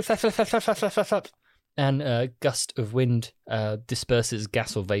 flap, flap, flap, flap, flap, flap, flap, flap, flap, flap. And Gust of Wind disperses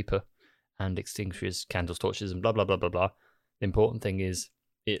gas or vapor and extinguishes candles, torches, and blah, blah, blah, blah, blah. The important thing is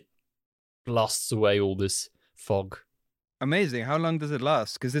it blasts away all this fog. Amazing. How long does it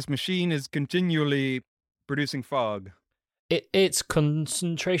last? Because this machine is continually producing fog. It's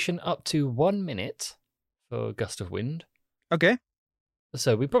concentration up to 1 minute for Gust of Wind. Okay.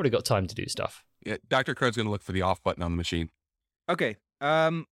 So we've probably got time to do stuff. Yeah, Dr. Crud's going to look for the off button on the machine. Okay.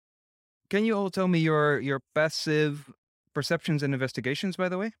 Can you all tell me your passive perceptions and investigations, by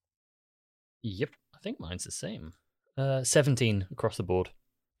the way? Yep. I think mine's the same. 17 across the board.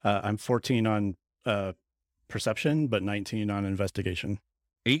 I'm 14 on perception, but 19 on investigation.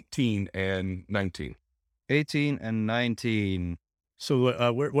 18 and 19. 18 and 19.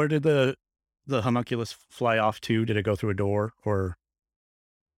 So where did the homunculus fly off to? Did it go through a door or?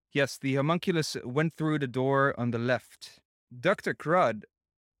 Yes, the homunculus went through the door on the left. Dr. Crud,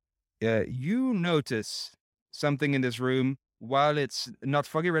 you notice something in this room. While it's not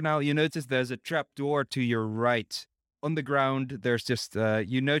foggy right now, you notice there's a trap door to your right. On the ground, there's just,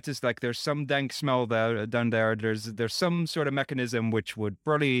 you notice like there's some dank smell down there. There's some sort of mechanism which would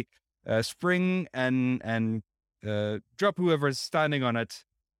probably spring and drop whoever's standing on it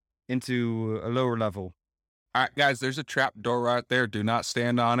into a lower level. All right, guys, there's a trap door right there. Do not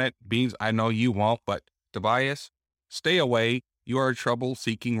stand on it. Beans, I know you won't, but Tobias, stay away. You are a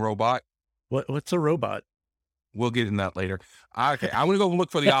trouble-seeking robot. What's a robot? We'll get in that later. Okay, I'm going to go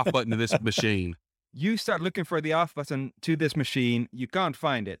look for the off button to this machine. You start looking for the off button to this machine. You can't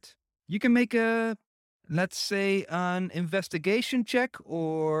find it. You can make a, let's say, an investigation check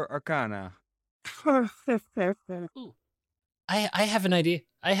or Arcana. Ooh. I have an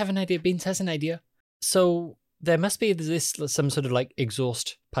idea. Beans has an idea. So there must be some sort of like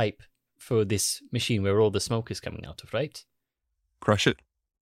exhaust pipe for this machine where all the smoke is coming out of, right? Crush it.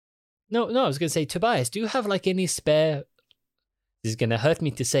 No, I was going to say, Tobias, do you have like any spare... This is going to hurt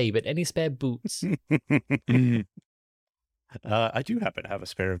me to say, but any spare boots? I do happen to have a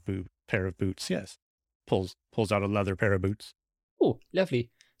spare pair of boots, yes. Pulls out a leather pair of boots. Oh,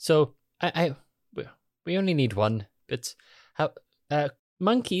 lovely. So we only need one, but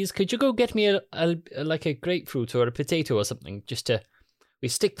monkeys, could you go get me a grapefruit or a potato or something? We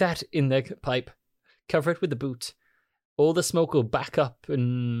stick that in the pipe, cover it with the boot. All the smoke will back up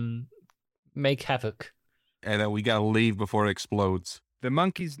and make havoc. And then we got to leave before it explodes. The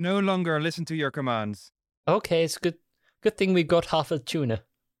monkeys no longer listen to your commands. Okay, it's good thing we got half a tuna.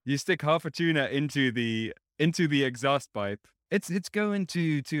 You stick half a tuna into the exhaust pipe. It's going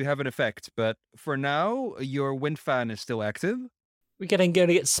to have an effect, but for now, your wind fan is still active. We're going to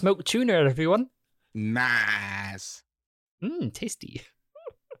get smoked tuna, everyone. Nice. Tasty.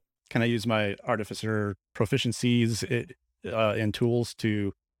 Can I use my artificer proficiencies and tools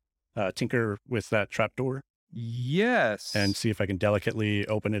to tinker with that trapdoor? Yes. And see if I can delicately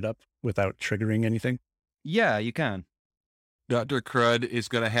open it up without triggering anything? Yeah, you can. Dr. Crud is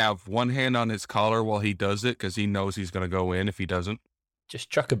going to have one hand on his collar while he does it because he knows he's going to go in if he doesn't. Just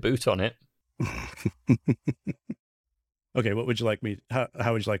chuck a boot on it. Okay, what would you like me? How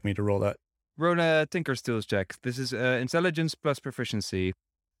would you like me to roll that? Roll a Tinker Skills check. This is intelligence plus proficiency.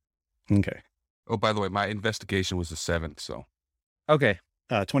 Okay. Oh, by the way, my investigation was a 7, so. Okay.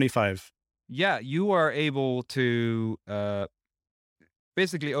 25. Yeah, you are able to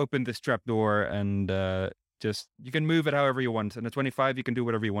basically open this trapdoor and you can move it however you want. And a 25, you can do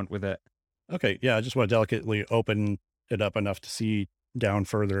whatever you want with it. Okay, yeah, I just want to delicately open it up enough to see down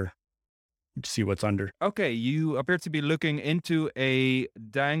further, to see what's under. Okay, you appear to be looking into a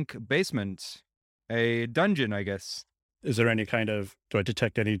dank basement, a dungeon, I guess. Is there any do I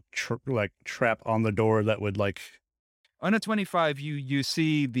detect any trap on the door that would On a 25, you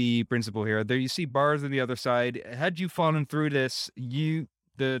see the principle here. There you see bars on the other side. Had you fallen through this,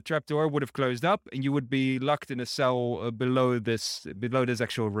 the trapdoor would have closed up and you would be locked in a cell below this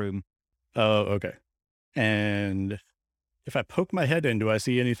actual room. Oh, okay. And if I poke my head in, do I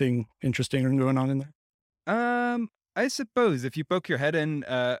see anything interesting going on in there? I suppose if you poke your head in,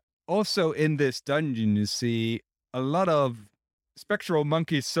 also in this dungeon, you see a lot of spectral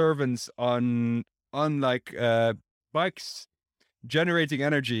monkey servants on bikes generating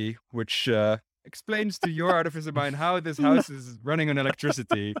energy, which explains to your artificer mind how this house is running on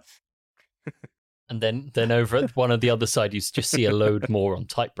electricity. And then over at one of the other side, you just see a load more on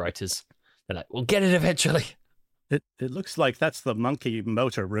typewriters. They're like, we'll get it eventually. It looks like that's the monkey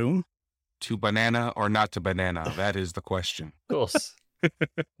motor room. to banana or not to banana? That is the question. Of course.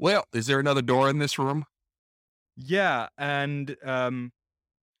 Well, is there another door in this room? Yeah, and the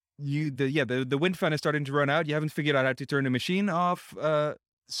wind fan is starting to run out. You haven't figured out how to turn the machine off. Well,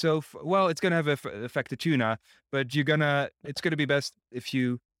 it's gonna have affect the tuna, but it's gonna be best if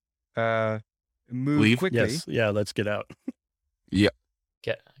you move Leave? quickly. Yes. Yeah. Let's get out. As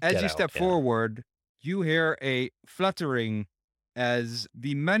Get you out, step yeah. forward, you hear a fluttering as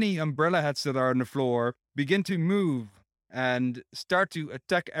the many umbrella hats that are on the floor begin to move and start to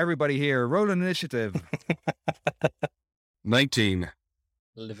attack everybody here. Roll an initiative. 19.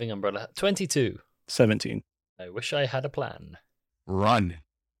 Living umbrella. 22. 17. I wish I had a plan. Run.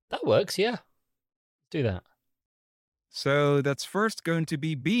 That works, yeah. Do that. So that's first going to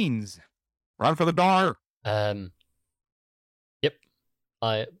be Beans. Run for the door. Yep.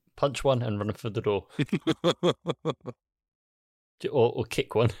 I punch one and run for the door. Or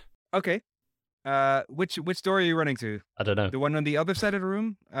kick one. Okay. Which door are you running to? I don't know. The one on the other side of the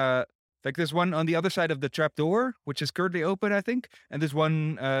room? Like there's one on the other side of the trap door, which is currently open, I think, and there's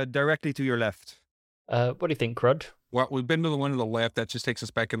one directly to your left. What do you think, Crud? Well, we've been to the one to the left. That just takes us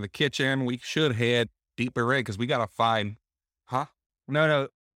back in the kitchen. We should head deeper in because we got to find... Huh? No.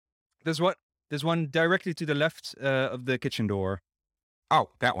 There's one directly to the left of the kitchen door.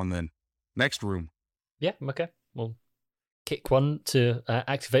 Oh, that one then. Next room. Yeah, okay. We'll kick one to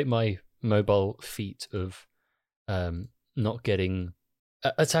activate my mobile feat of not getting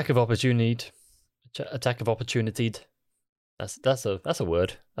attack of opportunity. Attack of opportunity. That's a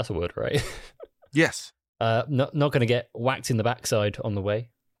word. That's a word, right? Yes. Not going to get whacked in the backside on the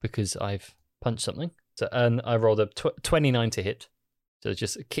way because I've punched something. So, and I rolled a 29 to hit. So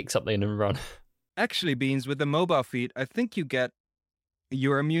just kick something and run. Actually, Beans, with the mobile feat, I think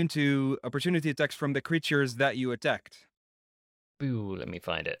you're immune to opportunity attacks from the creatures that you attacked. Ooh, let me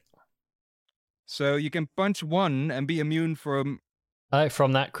find it. So you can punch one and be immune from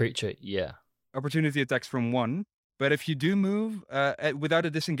From that creature, yeah. opportunity attacks from one. But if you do move without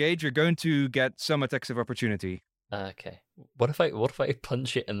a disengage, you're going to get some attacks of opportunity. Okay. What if I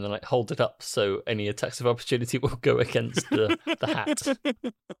punch it and then like hold it up so any attacks of opportunity will go against the hat?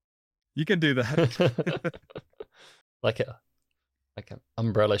 You can do that. like an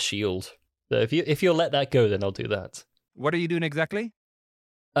umbrella shield. So if you'll let that go, then I'll do that. What are you doing exactly?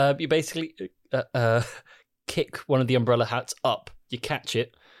 You basically kick one of the umbrella hats up. You catch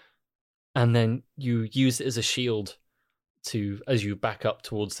it, and then you use it as a shield as you back up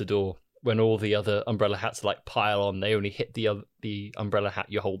towards the door. When all the other umbrella hats like pile on, they only hit the umbrella hat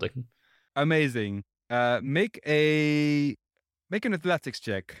you're holding. Amazing. Make an athletics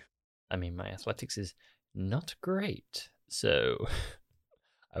check. I mean, my athletics is not great, so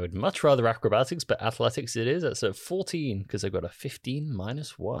I would much rather acrobatics, but athletics it is. That's a 14 because I got a 15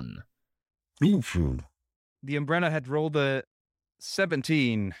 minus 1. The umbrella had rolled a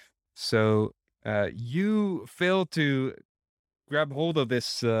 17, so you fail to grab hold of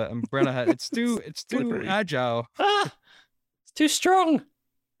this umbrella hat. It's too Slippery. agile, It's too strong.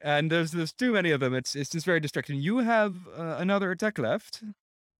 and there's too many of them. It's just very distracting. You have another attack left.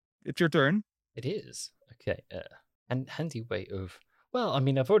 It's your turn. It is. Okay. And handy way of... Well, I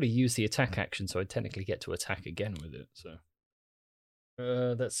mean, I've already used the attack action, so I technically get to attack again with it.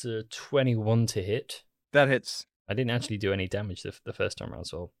 So that's a 21 to hit. That hits. I didn't actually do any damage the first time around,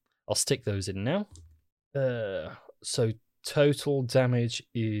 so I'll stick those in now. So total damage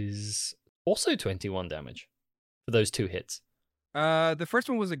is also 21 damage for those 2 hits. The first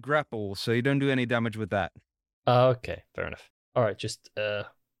one was a grapple, so you don't do any damage with that. Okay, fair enough. All right, just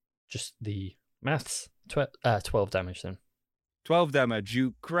the maths. 12 damage then. 12 damage.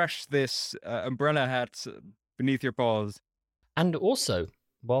 You crush this umbrella hat beneath your paws. And also,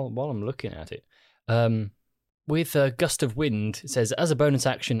 while I'm looking at it, with a gust of wind, it says, as a bonus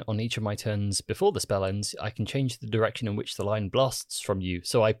action on each of my turns before the spell ends, I can change the direction in which the line blasts from you.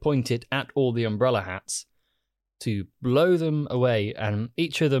 So I point it at all the umbrella hats to blow them away, and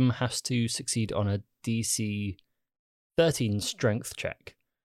each of them has to succeed on a DC 13 strength check.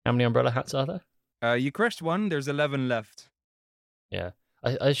 How many umbrella hats are there? You crushed one. There's 11 left. Yeah.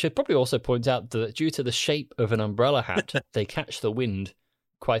 I should probably also point out that due to the shape of an umbrella hat, they catch the wind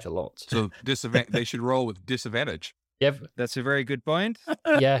quite a lot. So they should roll with disadvantage. That's a very good point.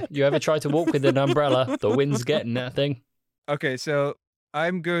 Yeah, you ever try to walk with an umbrella, the wind's getting that thing. Okay, so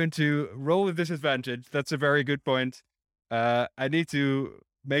I'm going to roll with disadvantage. That's a very good point. I need to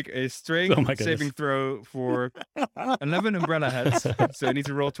make a Oh my strength goodness. saving throw for 11 umbrella hats. So I need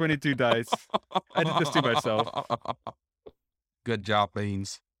to roll 22 dice. I did this to myself. Good job,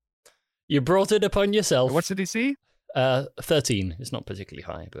 Beans. You brought it upon yourself. What's the DC? 13. It's not particularly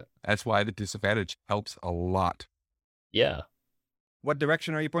high, but That's why the disadvantage helps a lot. yeah. What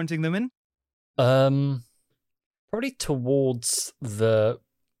direction are you pointing them in? Probably towards the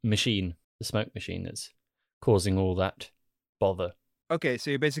machine, the smoke machine that's causing all that bother. Okay, so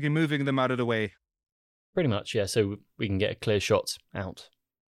you're basically moving them out of the way. Pretty much, yeah, so we can get a clear shot out.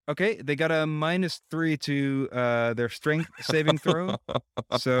 Okay, they got a -3 to their strength saving throw.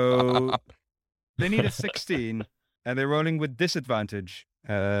 So they need a 16, and they're rolling with disadvantage.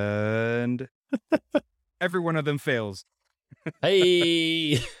 And every one of them fails.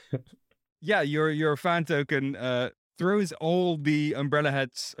 Hey! Yeah, your fan token throws all the umbrella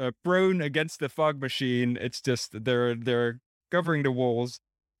heads prone against the fog machine. It's just they're covering the walls.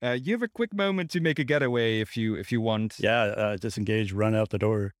 You have a quick moment to make a getaway if you want. Yeah, disengage, run out the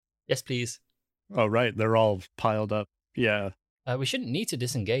door. Yes, please. Oh, right. They're all piled up. Yeah. We shouldn't need to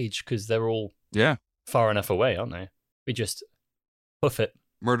disengage because they're all Yeah. far enough away, aren't they? We just hoof it.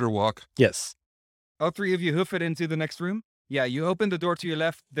 Murder walk. Yes. All three of you hoof it into the next room. Yeah, you open the door to your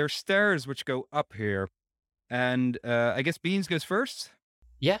left. There's stairs which go up here. And I guess Beans goes first.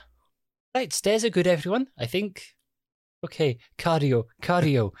 Yeah. Right, stairs are good, everyone. I think. Okay,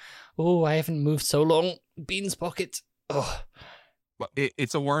 cardio. Oh, I haven't moved so long. Beans pocket. Oh, Well,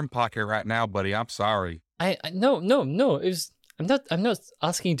 it's a worm pocket right now, buddy. I'm sorry. No. It was. I'm not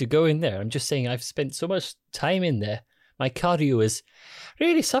asking you to go in there. I'm just saying I've spent so much time in there. My cardio is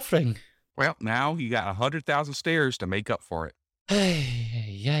really suffering. Well, now you got 100,000 stairs to make up for it.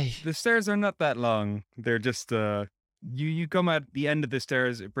 Yay. The stairs are not that long. They're just you come at the end of the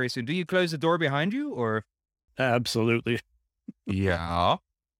stairs pretty soon. Do you close the door behind you or? Absolutely. Yeah.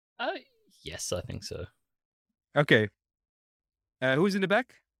 Yes, I think so. Okay. Who's in the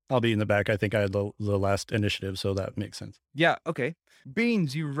back? I'll be in the back. I think I had the last initiative, so that makes sense. Yeah, okay.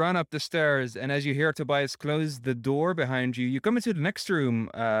 Beans, you run up the stairs, and as you hear Tobias close the door behind you, you come into the next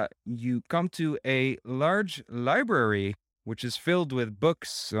room. You come to a large library, which is filled with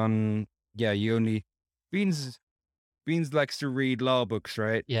books on, Beans likes to read law books,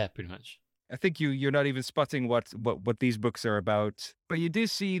 right? Yeah, pretty much. I think you're not even spotting what these books are about. But you do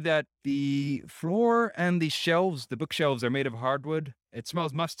see that the floor and the shelves, the bookshelves, are made of hardwood. It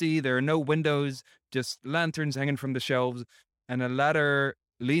smells musty. There are no windows, just lanterns hanging from the shelves, and a ladder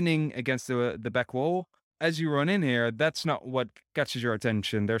leaning against the back wall. As you run in here, that's not what catches your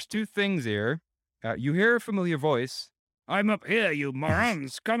attention. There's two things here. You hear a familiar voice. "I'm up here, you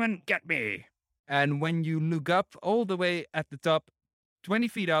morons. Come and get me." And when you look up all the way at the top, 20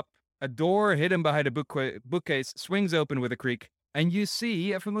 feet up, a door hidden behind a bookcase swings open with a creak, and you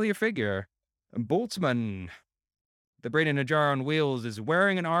see a familiar figure. Boltzmann. The brain in a jar on wheels is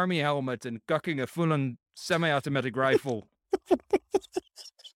wearing an army helmet and cocking a full-on semi-automatic rifle.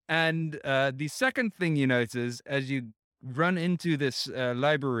 And the second thing you notice as you run into this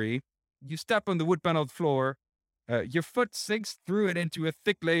library, you step on the wood-paneled floor. Your foot sinks through it into a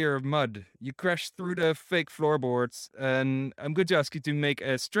thick layer of mud. You crash through the fake floorboards, and I'm going to ask you to make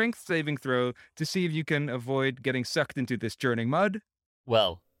a strength saving throw to see if you can avoid getting sucked into this churning mud.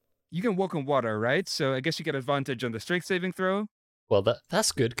 Well, You can walk on water, right? So I guess you get advantage on the strength saving throw.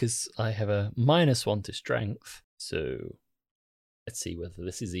 that's good because I have a -1 to strength. So let's see whether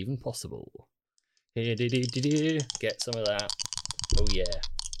this is even possible. Get some of that. Oh yeah.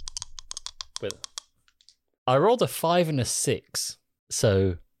 I rolled a 5 and a 6,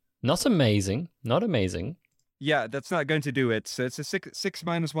 so not amazing. Yeah, that's not going to do it. So it's a six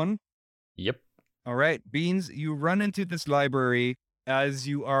minus 1. Yep. All right, Beans, you run into this library as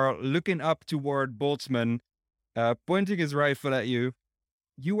you are looking up toward Boltzmann, pointing his rifle at you.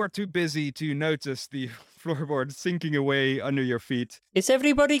 You are too busy to notice the floorboard sinking away under your feet. Is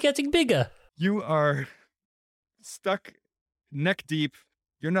everybody getting bigger? You are stuck neck deep.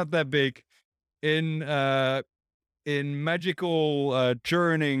 You're not that big in magical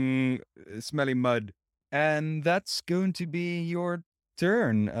churning, smelly mud, and that's going to be your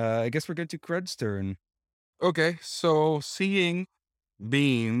turn. I guess we're going to Crud's turn. Okay, so seeing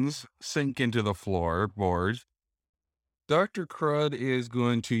Beans sink into the floorboards, Dr. Crud is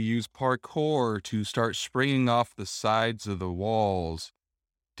going to use parkour to start springing off the sides of the walls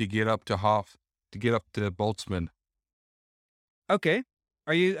to get up to Boltzmann. Okay.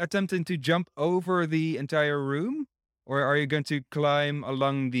 Are you attempting to jump over the entire room, or are you going to climb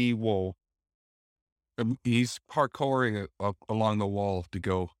along the wall? He's parkouring along the wall to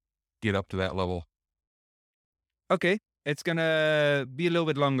go get up to that level. Okay. It's gonna be a little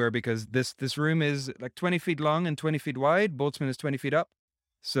bit longer because this room is like 20 feet long and 20 feet wide. Boltzmann is 20 feet up.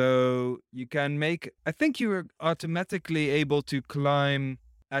 So you can make, I think you're automatically able to climb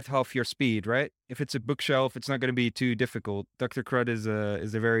at half your speed, right? If it's a bookshelf, it's not going to be too difficult. Dr. Crud is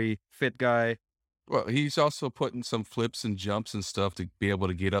a very fit guy. Well, he's also putting some flips and jumps and stuff to be able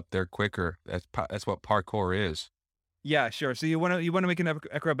to get up there quicker. That's what parkour is. Yeah, sure. So you want to make an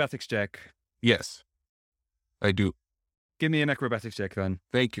acrobatics check. Yes, I do. Give me an acrobatics check then.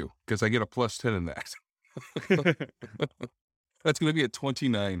 Thank you, because I get a +10 in that. That's going to be a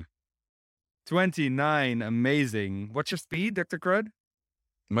 29. 29, amazing. What's your speed, Dr. Crud?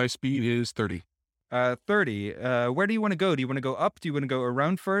 My speed is 30. 30. Where do you want to go? Do you want to go up? Do you want to go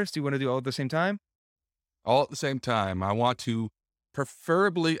around first? Do you want to do all at the same time? All at the same time. I want to,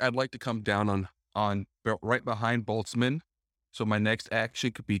 preferably, I'd like to come down on right behind Boltzmann. So my next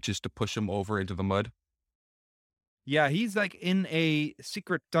action could be just to push him over into the mud. Yeah, he's like in a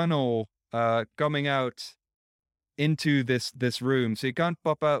secret tunnel coming out into this room. So you can't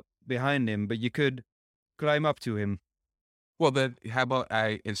pop out behind him, but you could climb up to him. Well, then how about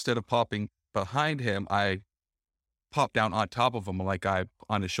instead of popping behind him, I pop down on top of him like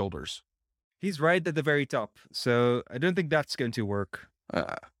on his shoulders. He's right at the very top, so I don't think that's going to work.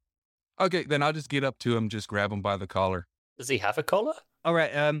 Okay, then I'll just get up to him, just grab him by the collar. Does he have a collar? All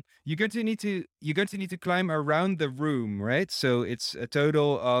right. You're going to need to climb around the room, right? So it's a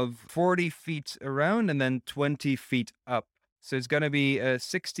total of 40 feet around and then 20 feet up. So it's going to be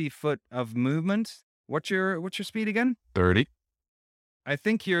 60 foot of movement. What's your speed again? 30. I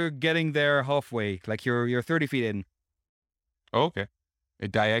think you're getting there halfway. Like you're 30 feet in. Oh, okay.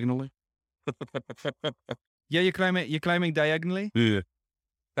 Diagonally. Yeah, you're climbing diagonally. Yeah.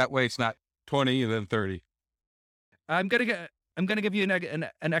 That way it's not 20 and then 30. I'm gonna give you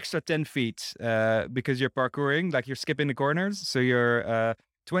an extra 10 feet because you're parkouring, like you're skipping the corners. So you're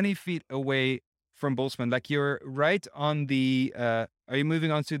 20 feet away from Boltzmann. Like you're right on the. Are you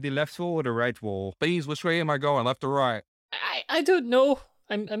moving onto the left wall or the right wall? Please, which way am I going? Left or right? I don't know.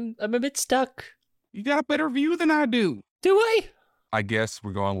 I'm a bit stuck. You got a better view than I do. Do I? I guess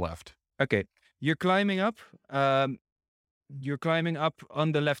we're going left. Okay, you're climbing up. You're climbing up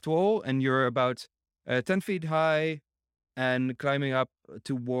on the left wall, and you're about 10 feet high, and climbing up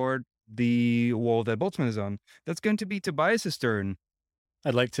toward the wall that Boltzmann is on. That's going to be Tobias's turn.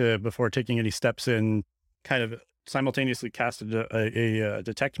 I'd like to, before taking any steps in, kind of simultaneously cast a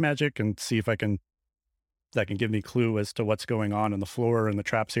detect magic and see if that can give me clue as to what's going on the floor and the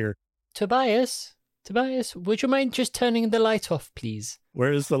traps here. Tobias, would you mind just turning the light off, please?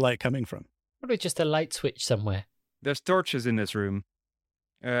 Where is the light coming from? Probably just a light switch somewhere. There's torches in this room.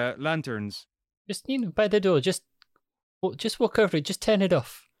 Lanterns. Just, by the door. Just walk over it. Just turn it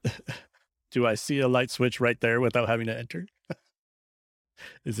off. Do I see a light switch right there without having to enter?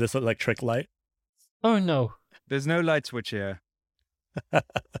 Is this electric light? Oh, no. There's no light switch here. All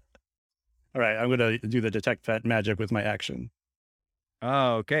right, I'm going to do the detect magic with my action.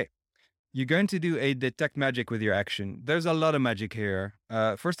 Oh, okay. You're going to do a detect magic with your action. There's a lot of magic here.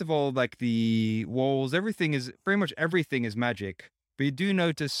 First of all, like the walls, pretty much everything is magic. But you do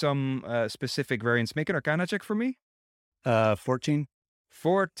notice some specific variants. Make an Arcana check for me. 14.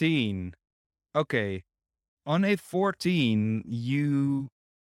 14. Okay. On a 14, you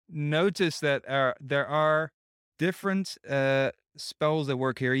notice that there are different spells that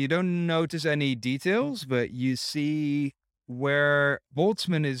work here. You don't notice any details, but you see where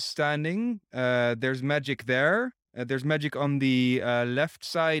Boltzmann is standing. There's magic there. There's magic on the left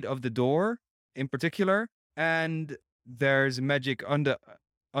side of the door in particular. And there's magic on the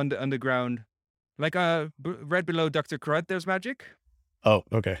underground. Like right below Dr. Crud, there's magic. Oh,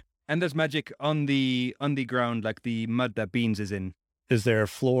 okay. And there's magic on the ground, like the mud that Beans is in. Is there a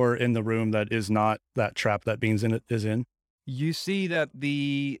floor in the room that is not that trap that Beans is in? You see that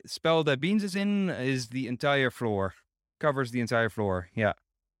the spell that Beans is in is the entire floor. Covers the entire floor, yeah.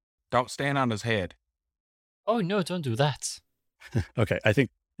 Don't stand on his head. Oh, no, don't do that. Okay, I think,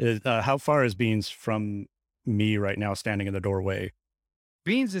 how far is Beans from me right now standing in the doorway?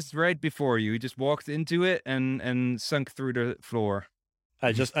 Beans is right before you. He just walked into it and sunk through the floor.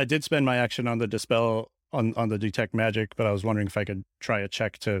 I did spend my action on the dispel on the detect magic, but I was wondering if I could try a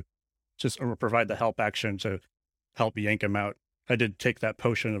check to just provide the help action to help yank him out. I did take that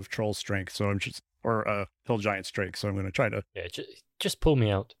potion of troll strength, so I'm just, or hill giant strength, so I'm going to try to. Yeah, just pull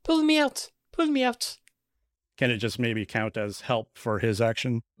me out. Pull me out. Pull me out. Can it just maybe count as help for his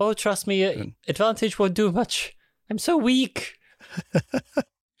action? Oh, trust me, advantage won't do much. I'm so weak.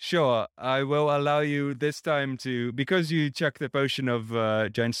 Sure, I will allow you this time to, because you checked the potion of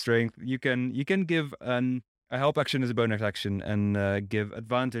giant strength, you can give a help action as a bonus action and give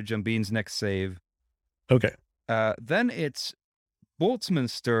advantage on Bean's next save. Okay. Then it's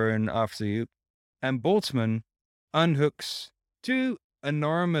Boltzmann's turn after you, and Boltzmann unhooks two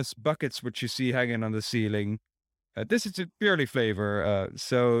enormous buckets which you see hanging on the ceiling. This is purely flavor,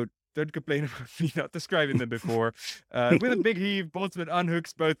 so don't complain about me not describing them before. With a big heave, Boltzmann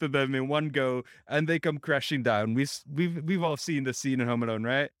unhooks both of them in one go, and they come crashing down. We've all seen the scene in Home Alone,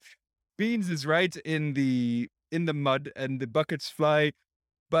 right? Beans is right in the mud, and the buckets fly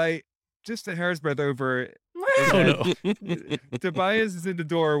by just a hair's breadth over. Oh no. Tobias is in the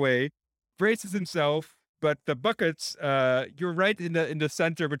doorway, braces himself, but the buckets, you're right in the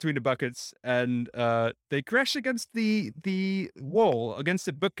center between the buckets, and they crash against the wall, against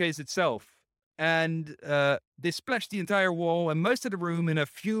the bookcase itself. And they splash the entire wall and most of the room in a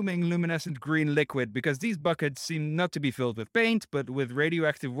fuming luminescent green liquid, because these buckets seem not to be filled with paint, but with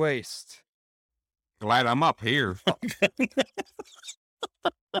radioactive waste. Glad I'm up here.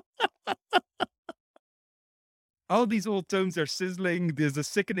 All these old tomes are sizzling. There's a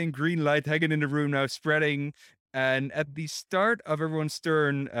sickening green light hanging in the room now, spreading. And at the start of everyone's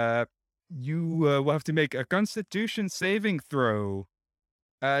turn, you will have to make a Constitution saving throw.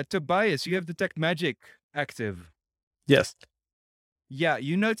 Tobias, you have Detect Magic active. Yes. Yeah,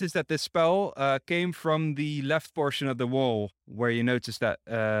 you notice that the spell came from the left portion of the wall where you noticed that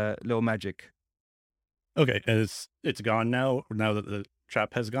little magic. Okay. And it's gone now that the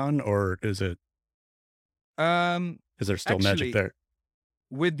trap has gone, or is it? Is there still Actually, magic there?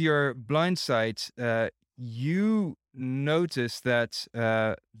 with your blind sight, you notice that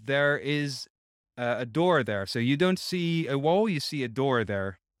there is a door there. So you don't see a wall, you see a door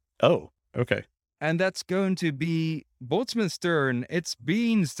there. Oh, okay. And that's going to be Boltzmann's turn. It's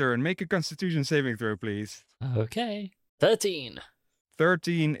Bean's turn. Make a Constitution saving throw, please. Okay. 13.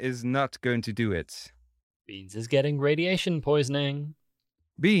 13 is not going to do it. Beans is getting radiation poisoning.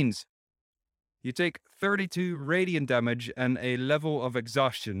 Beans, you take 32 radiant damage and a level of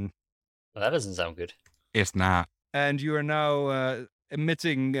exhaustion. Well, that doesn't sound good. It's not. And you are now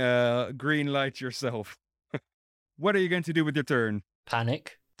emitting green light yourself. What are you going to do with your turn?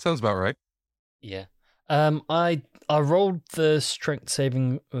 Panic. Sounds about right. Yeah. I rolled the strength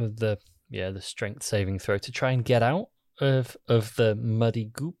saving the strength saving throw to try and get out of the muddy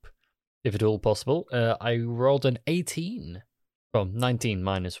goop, if at all possible. I rolled an 18. Well, 19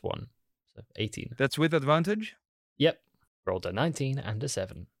 minus 1. So 18. That's with advantage? Yep. Rolled a 19 and a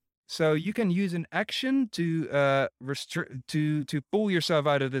 7. So you can use an action to to pull yourself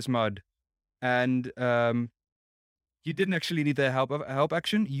out of this mud, and you didn't actually need the help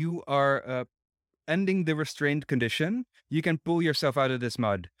action. You are ending the restrained condition. You can pull yourself out of this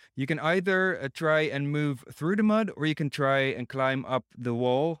mud. You can either try and move through the mud, or you can try and climb up the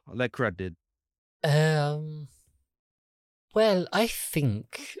wall like Crud did. Well, I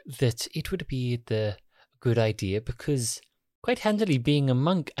think that it would be the good idea because, quite handily, being a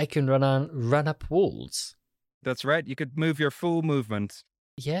monk, I can run up walls. That's right. You could move your full movement.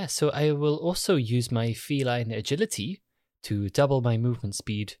 Yeah, so I will also use my feline agility to double my movement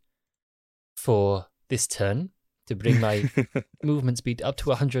speed for this turn to bring my movement speed up to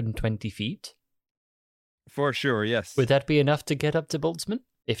 120 feet. For sure, yes. Would that be enough to get up to Boltzmann?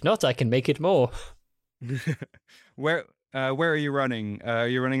 If not, I can make it more. Where are you running? Are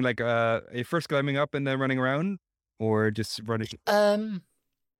you running like first climbing up and then running around, or just running?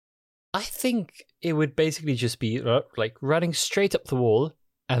 I think it would basically just be like running straight up the wall,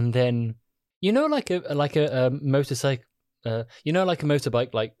 and then like a motorcycle, like a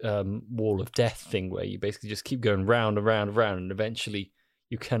motorbike, like wall of death thing, where you basically just keep going round and round and round, and eventually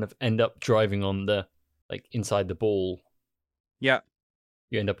you kind of end up driving on the inside the ball. Yeah,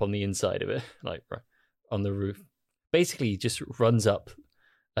 you end up on the inside of it, like right on the roof. Basically, just runs up,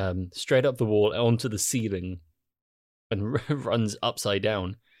 straight up the wall onto the ceiling, and runs upside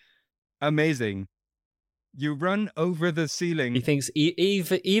down. Amazing. You run over the ceiling. He thinks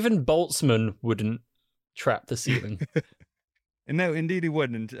even Boltzmann wouldn't trap the ceiling. No, indeed he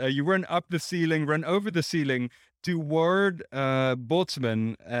wouldn't. You run up the ceiling, run over the ceiling toward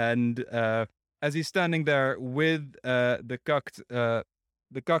Boltzmann, and as he's standing there with the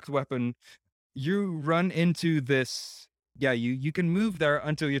cocked weapon, you run into this. Yeah, you can move there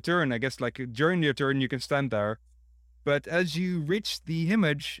until your turn. I guess during your turn you can stand there. But as you reach the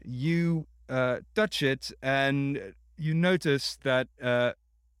image, you touch it, and you notice that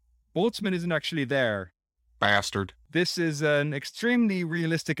Boltzmann isn't actually there. Bastard. This is an extremely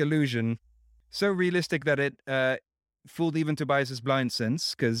realistic illusion. So realistic that it fooled even Tobias's blind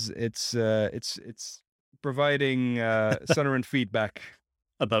sense, because it's providing sonorant feedback.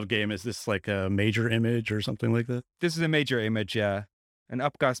 Above game, is this like a major image or something like that? This is a major image, yeah. An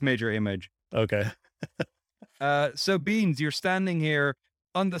upcast major image. Okay. So Beans, you're standing here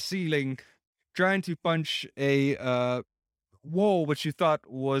on the ceiling, trying to punch a wall, which you thought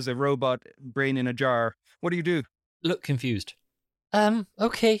was a robot brain in a jar. What do you do? Look confused.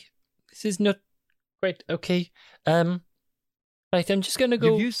 Okay. This is not great. Okay. Right, I'm just gonna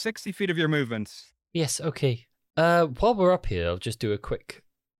go. You've used 60 feet of your movement. Yes, okay. While we're up here, I'll just do a quick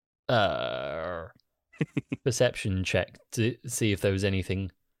perception check to see if there was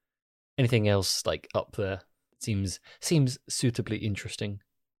anything else like up there. Seems suitably interesting.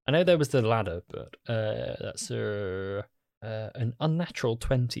 I know there was the ladder, but that's an unnatural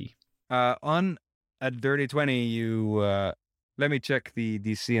 20. On a dirty 20, you let me check the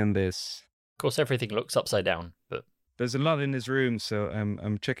DC on this. Of course, everything looks upside down, but There's a lot in this room, so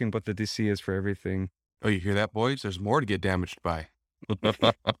I'm checking what the DC is for everything. Oh, you hear that, boys? There's more to get damaged by.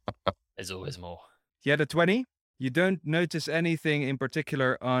 there's always more. You had a 20. You don't notice anything in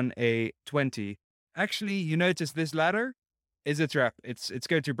particular on a 20. Actually, you notice this ladder is a trap. It's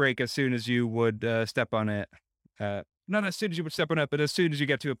going to break as soon as you would step on it. Not as soon as you would step on it, but as soon as you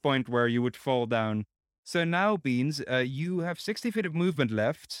get to a point where you would fall down. So now, Beans, you have 60 feet of movement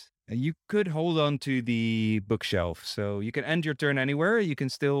left. You could hold on to the bookshelf. So you can end your turn anywhere. You can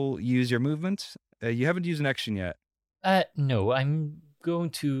still use your movement. You haven't used an action yet. No, I'm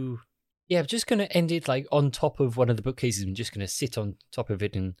going to. Yeah, I'm just going to end it like on top of one of the bookcases. I'm just going to sit on top of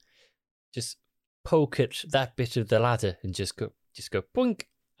it and just poke at that bit of the ladder and just go boink,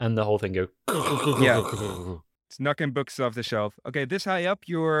 and the whole thing go. Yeah. It's knocking books off the shelf. Okay, this high up,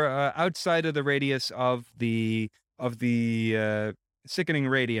 you're outside of the radius of the sickening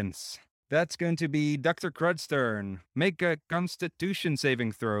radiance. That's going to be Dr. Crud's turn. Make a Constitution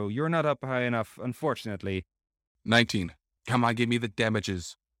saving throw. You're not up high enough, unfortunately. 19. Come on, give me the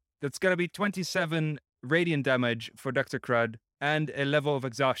damages. That's going to be 27 radiant damage for Dr. Crud and a level of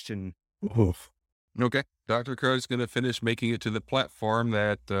exhaustion. Oof. Okay. Dr. Crow's going to finish making it to the platform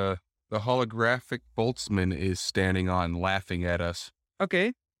that the holographic boltsman is standing on, laughing at us.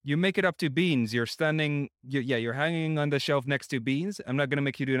 Okay, you make it up to Beans. You're standing, you're hanging on the shelf next to Beans. I'm not going to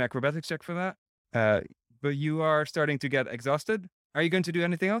make you do an acrobatics check for that. But you are starting to get exhausted. Are you going to do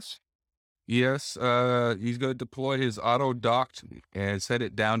anything else? Yes, he's going to deploy his auto dock and set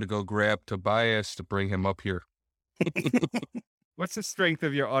it down to go grab Tobias to bring him up here. What's the strength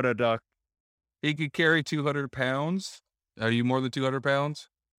of your auto dock? He could carry 200 pounds. Are you more than 200 pounds?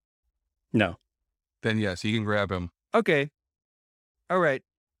 No. Then yes, he can grab him. Okay. All right.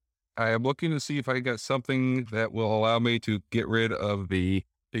 I am looking to see if I got something that will allow me to get rid of the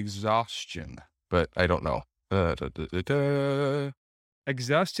exhaustion, but I don't know.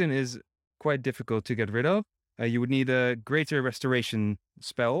 Exhaustion is quite difficult to get rid of. You would need a greater restoration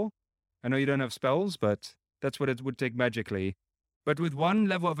spell. I know you don't have spells, but that's what it would take magically. But with one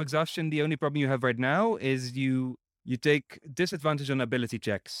level of exhaustion, the only problem you have right now is you take disadvantage on ability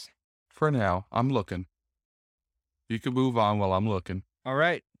checks. For now, I'm looking. You can move on while I'm looking. All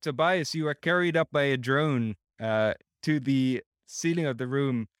right, Tobias, you are carried up by a drone to the ceiling of the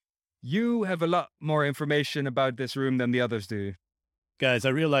room. You have a lot more information about this room than the others do. Guys, I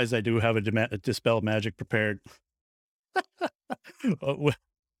realize I do have a dispel magic prepared.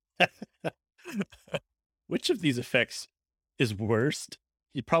 Which of these effects is worst?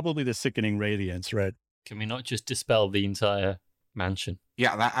 Probably the sickening radiance, right? Can we not just dispel the entire mansion?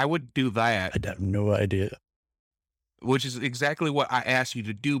 Yeah, I would do that, I have no idea. which is exactly what I asked you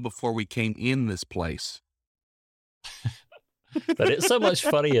to do before we came in this place. But it's so much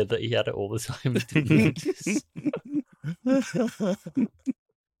funnier that he had it all the time.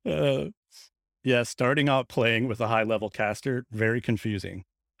 Yeah, starting out playing with a high level caster, very confusing.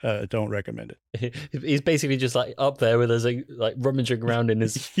 Don't recommend it. He's basically just like up there with us, like rummaging around in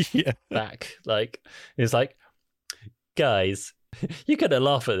his Yeah. back. Like, it's like, guys, you're going to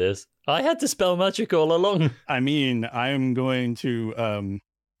laugh at this. I had to spell magic all along. I mean, I'm going to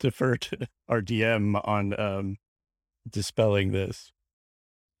defer to our DM on dispelling this.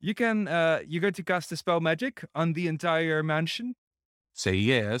 You can, you're going to cast a spell magic on the entire mansion. Say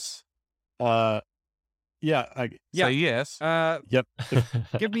yes. Yeah, Yeah. Say yes. yep.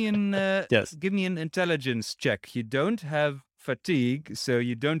 Give me an Yes. give me an intelligence check. You don't have fatigue, so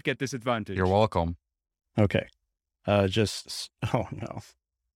you don't get disadvantage. You're welcome. Okay. Oh no.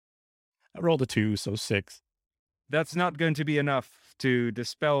 I rolled a 2, so 6. That's not going to be enough to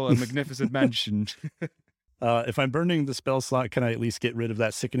dispel a magnificent mansion. If I'm burning the spell slot, can I at least get rid of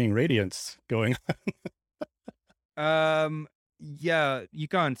that sickening radiance going on? Yeah, you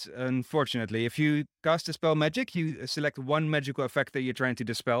can't, unfortunately. If you cast a spell magic, you select one magical effect that you're trying to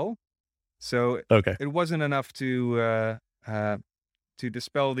dispel. So Okay. it wasn't enough to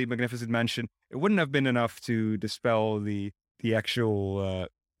dispel the magnificent mansion. It wouldn't have been enough to dispel the actual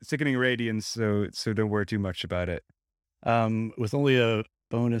sickening radiance. So don't worry too much about it. With only a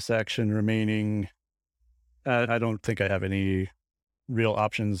bonus action remaining, I don't think I have any real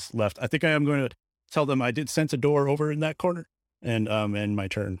options left. I think I am going to tell them I did sense a door over in that corner, and in my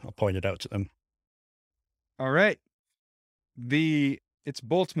turn, I'll point it out to them. All right. It's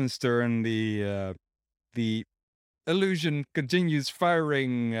Boltzmann's turn. The illusion continues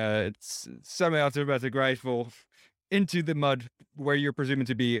firing its semi-automatic rifle into the mud where you're presuming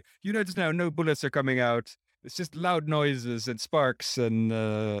to be. You notice now no bullets are coming out. It's just loud noises and sparks and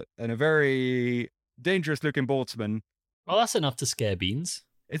a very dangerous-looking Boltzmann. Well, that's enough to scare Beans.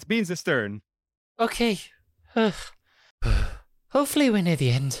 It's Beans' turn. Okay. Hopefully we're near the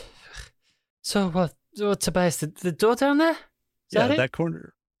end. So what, Tobias, the door down there? Is that it? That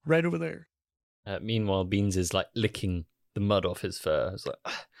corner, right over there. Meanwhile, Beans is like licking the mud off his fur. It's like,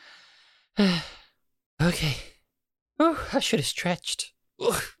 Okay. Oh, I should have stretched.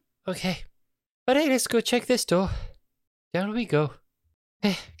 Ugh. Okay. But hey, let's go check this door. Down we go.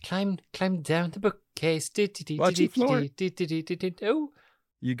 Climb down the bookcase. Watch the floor. Oh.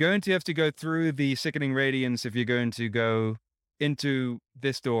 You're going to have to go through the sickening radiance if you're going to go into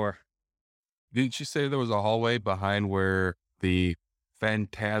this door. Didn't you say there was a hallway behind where the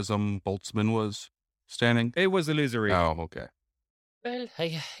phantasm Boltzmann was standing? It was illusory. Oh, okay. Well,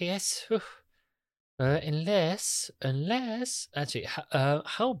 I guess. Unless, actually,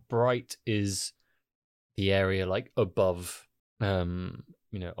 how bright is the area like above, on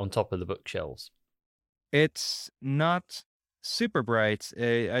top of the bookshelves? It's not super bright.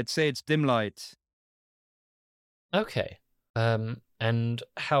 I'd say it's dim light. Okay. And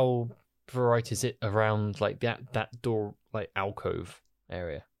how bright is it around like that door, like alcove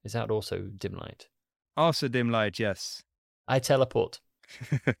area? Is that also dim light? Also dim light, yes. I teleport.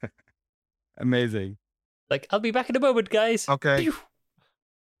 Amazing. Like, I'll be back in a moment, guys. Okay. Pew!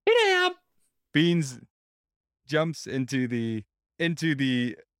 Here I am. Beans jumps into the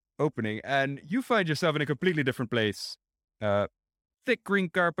opening, and you find yourself in a completely different place. Thick green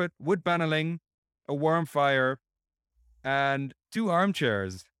carpet, wood paneling, a warm fire, and 2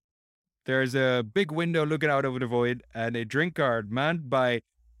 armchairs. There's a big window looking out over the void, and a drink cart manned by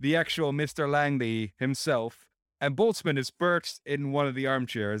the actual Mr. Langley himself. And Boltzmann is perched in one of the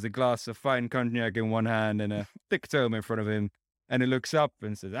armchairs, a glass of fine cognac in one hand and a thick tome in front of him. And he looks up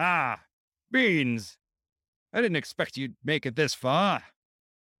and says, "Ah, Beans! I didn't expect you'd make it this far.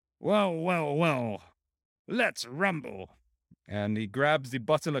 Well. Let's rumble." And he grabs the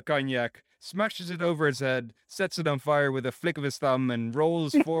bottle of cognac, smashes it over his head, sets it on fire with a flick of his thumb, and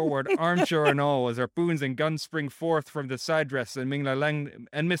rolls forward, armchair and all, as harpoons and guns spring forth from the side rests, and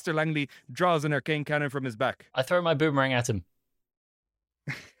Mr. Langley draws an arcane cannon from his back. I throw my boomerang at him.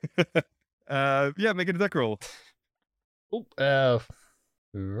 Yeah, make an attack roll. Nope, that's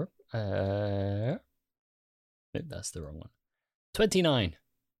the wrong one. 29.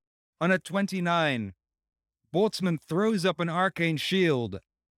 On a 29, Boltzmann throws up an arcane shield,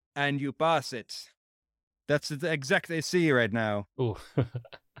 and you pass it. That's the exact AC right now. Ooh.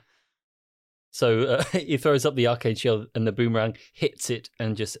 So he throws up the arcane shield, and the boomerang hits it,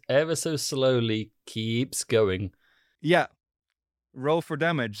 and just ever so slowly keeps going. Yeah. Roll for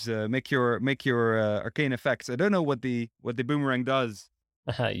damage. Make your arcane effects. I don't know what the boomerang does.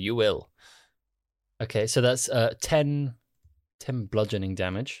 You will. Okay, so that's 10 bludgeoning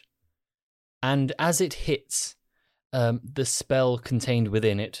damage. And as it hits, the spell contained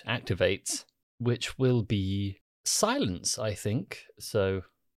within it activates, which will be silence, I think. So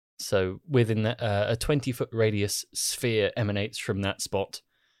within that, a 20-foot radius sphere emanates from that spot,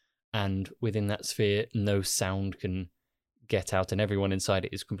 and within that sphere, no sound can get out, and everyone inside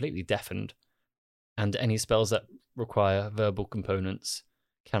it is completely deafened. And any spells that require verbal components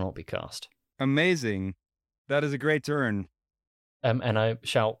cannot be cast. Amazing. That is a great turn. And I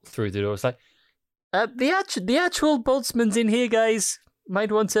shout through the door. It's like, the actual Boltzmann's in here, guys.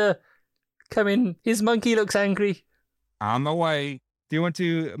 Might want to come in. His monkey looks angry. On the way. Do you want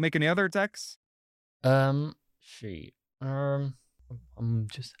to make any other attacks? I'm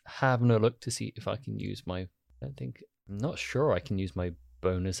just having a look to see if I can use my. I'm not sure I can use my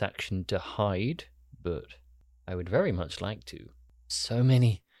bonus action to hide, but I would very much like to. So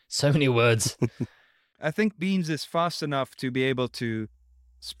many words. I think Beans is fast enough to be able to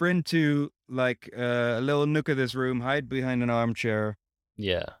sprint to like a little nook of this room, hide behind an armchair.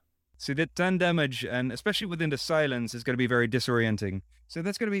 Yeah. So he did 10 damage, and especially within the silence, it's going to be very disorienting. So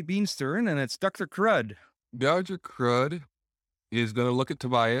that's going to be Beans' turn, and it's Dr. Crud. Dr. Crud is going to look at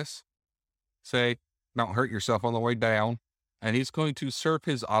Tobias, say, "Don't hurt yourself on the way down," and he's going to surf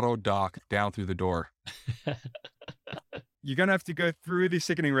his auto dock down through the door. You're gonna have to go through the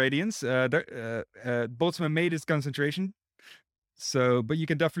sickening radiance. Boltzmann made his concentration, but you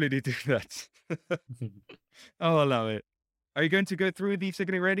can definitely do that. I'll allow it. Are you going to go through the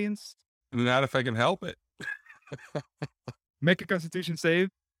sickening radiance? Not if I can help it. Make a Constitution save.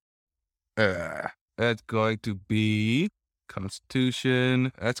 That's going to be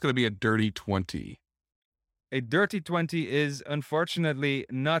Constitution. That's going to be a dirty 20. A dirty 20 is unfortunately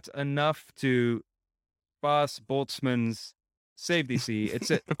not enough to pass Boltzmann's save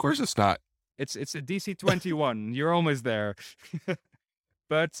DC. Of course it's not. It's a DC 21. You're almost there.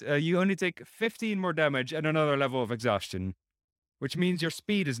 But you only take 15 more damage and another level of exhaustion, which means your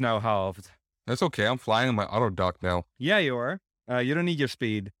speed is now halved. That's okay. I'm flying on my auto dock now. Yeah, you are. You don't need your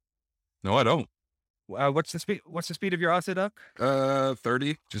speed. No, I don't. What's the speed? What's the speed of your auto dock?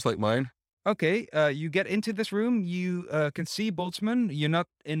 30, just like mine. Okay. You get into this room. You can see Boltzmann. You're not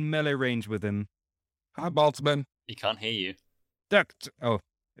in melee range with him. Hi, Boltzmann. He can't hear you. Ducked. Oh,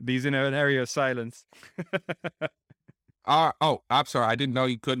 he's in an area of silence. I'm sorry. I didn't know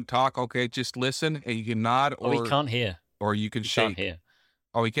you couldn't talk. Okay, just listen and you can nod Oh, he can't hear. or you can He shake. can't hear.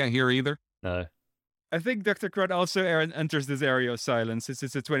 Oh, he can't hear either? No. I think Dr. Crud also enters this area of silence since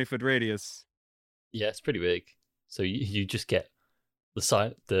it's a 20-foot radius. Yeah, it's pretty big. So you just get the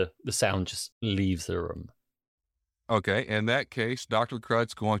sound just leaves the room. Okay, in that case, Dr.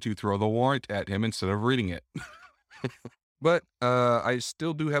 Crud's going to throw the warrant at him instead of reading it. But I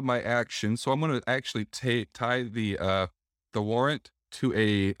still do have my action, so I'm going to actually tie the warrant to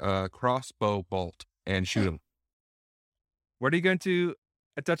a crossbow bolt and shoot him. What are you going to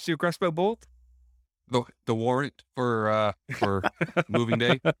attach to your crossbow bolt? The warrant for moving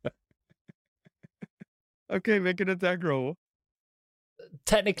day. Okay, make an attack roll.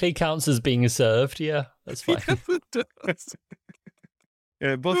 Technically counts as being served. Yeah, that's fine. Yes, it does.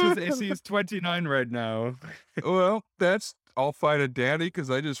 Yeah, Boltzmann's AC is 29 right now. Well, that's all fine and dandy because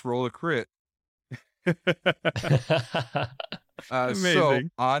I just roll a crit. So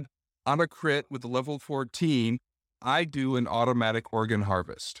Amazing. on a crit with a level 14, I do an automatic organ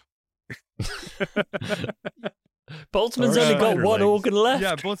harvest. Boltzmann's Or, only got spider one legs. organ left.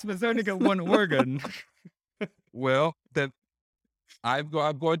 Yeah, Boltzmann's only got one organ. Well, then I'm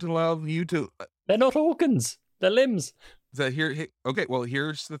going to allow you to. They're not organs. They're limbs. Okay, well,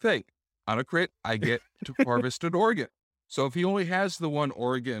 here's the thing. On a crit, I get to harvest an organ. So if he only has the one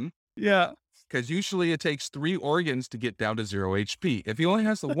organ, Yeah. because usually it takes 3 organs to get down to 0 HP. If he only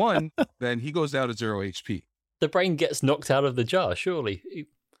has the one, then he goes down to 0 HP. The brain gets knocked out of the jar, surely.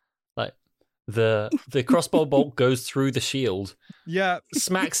 Like the crossbow bolt goes through the shield, Yeah.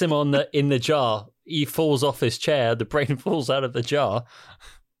 smacks him in the jar. He falls off his chair. The brain falls out of the jar.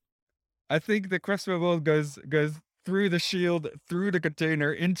 I think the crossbow bolt goes through the shield, through the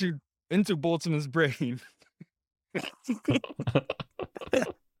container, into Boltzmann's brain.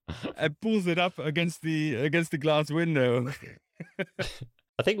 And pulls it up against the glass window.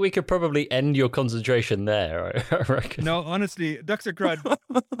 I think we could probably end your concentration there. I reckon. No, honestly, Dr. Crud.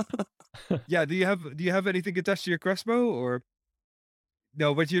 Yeah, do you have anything attached to your crossbow or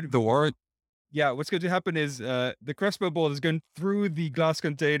no? But The warrant. yeah, what's going to happen is the crossbow bolt is going through the glass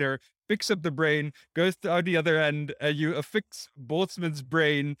container, picks up the brain, goes out the other end, and you affix Boltzmann's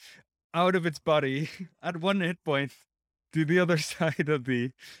brain out of its body at 1 hit point to the other side of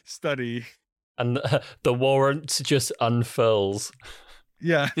the study. And the warrant just unfurls.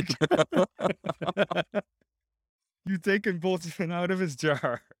 Yeah. You've taken Boltzmann out of his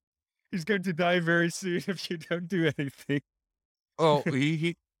jar. He's going to die very soon if you don't do anything. Oh,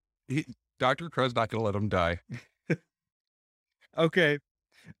 he Dr. Crud's not going to let him die. Okay.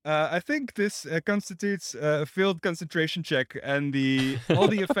 I think this constitutes a failed concentration check, and all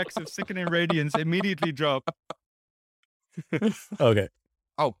the effects of sickening radiance immediately drop. Okay.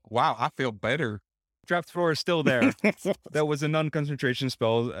 Oh, wow, I feel better. Trapped 4 is still there. That was a non-concentration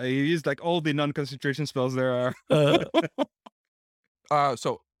spell. You used like all the non-concentration spells there are.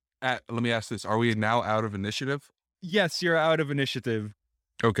 So let me ask this. Are we now out of initiative? Yes, you're out of initiative.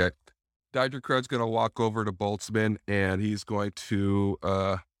 Okay. Dr. Crud's going to walk over to Boltzmann and he's going to,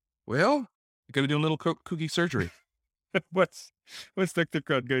 going to do a little cookie surgery. What's Dr.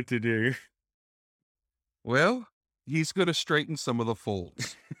 Crud going to do? Well, he's going to straighten some of the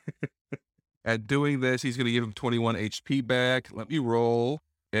folds. At doing this, he's going to give him 21 HP back. Let me roll.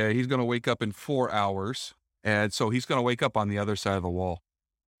 And he's going to wake up in 4 hours. And so he's going to wake up on the other side of the wall.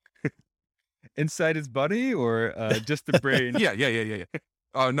 Inside his body or just the brain? Yeah.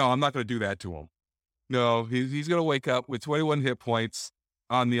 Oh, no, I'm not going to do that to him. No, he's going to wake up with 21 hit points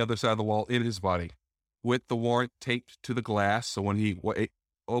on the other side of the wall in his body with the warrant taped to the glass. So when he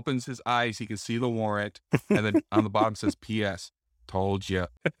opens his eyes, he can see the warrant, and then on the bottom says P.S. Told you.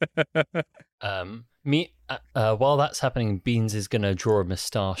 While that's happening, Beans is going to draw a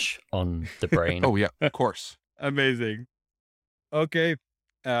moustache on the brain. Oh, yeah, of course. Amazing. Okay.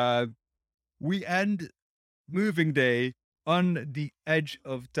 We end moving day on the edge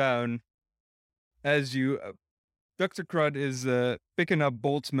of town as you Dr. Crud is picking up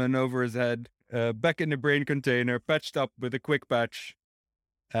Boltzmann over his head, back in the brain container, patched up with a quick patch,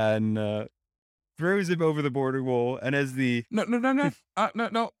 and throws him over the border wall. And as the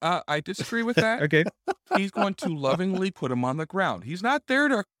No. I disagree with that. okay, He's going to lovingly put him on the ground. He's not there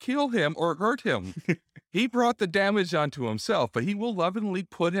to kill him or hurt him. He brought the damage onto himself, but he will lovingly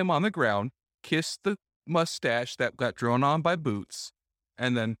put him on the ground, kiss the mustache that got drawn on by Boots,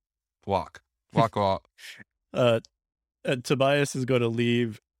 and then walk off. Tobias is going to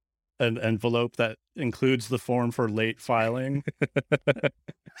leave an envelope that includes the form for late filing.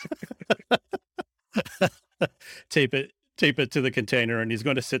 Tape it to the container, and he's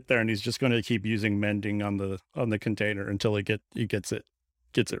going to sit there, and he's just going to keep using mending on the container until he gets it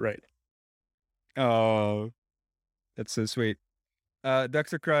right. oh, that's so sweet.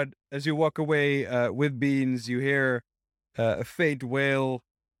 Dr. Crud, as you walk away with Beans, you hear a faint wail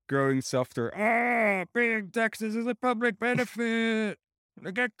growing softer. Paying taxes is a public benefit.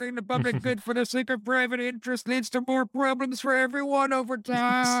 Neglecting the public good for the sake of private interest leads to more problems for everyone over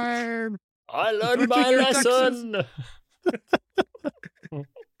time. I learned my Particular lesson.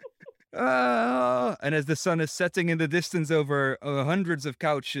 And as the sun is setting in the distance over hundreds of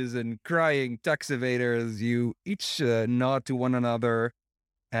couches and crying tax evaders, you each nod to one another,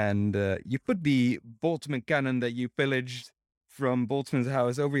 and you put the Boltzmann cannon that you pillaged from Boltzmann's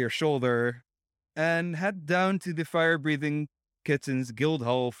house over your shoulder and head down to the Fire-Breathing Kittens Guild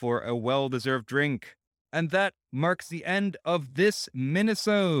Hall for a well-deserved drink. And that marks the end of this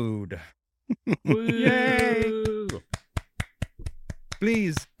minisode. Yay! Woo!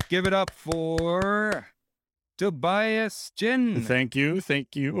 Please give it up for Tobias Jin. Thank you.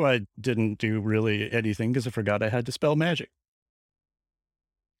 I didn't do really anything because I forgot I had to spell magic.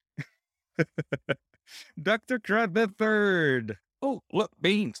 Dr. Crud the Third. Oh, look,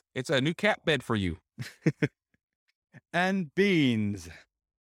 Beans. It's a new cat bed for you. And Beans.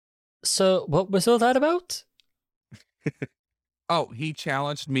 So, what was all that about? Oh, he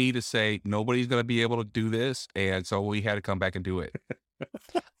challenged me to say nobody's going to be able to do this, and so we had to come back and do it.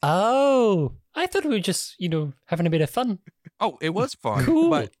 Oh, I thought we were just, having a bit of fun. Oh, it was fun, Cool.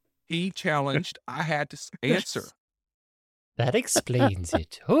 but he challenged. I had to answer. That explains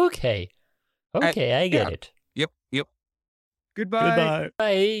it. Okay, I get yeah. it. Yep. Goodbye. Goodbye.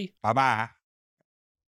 Bye. Bye-bye.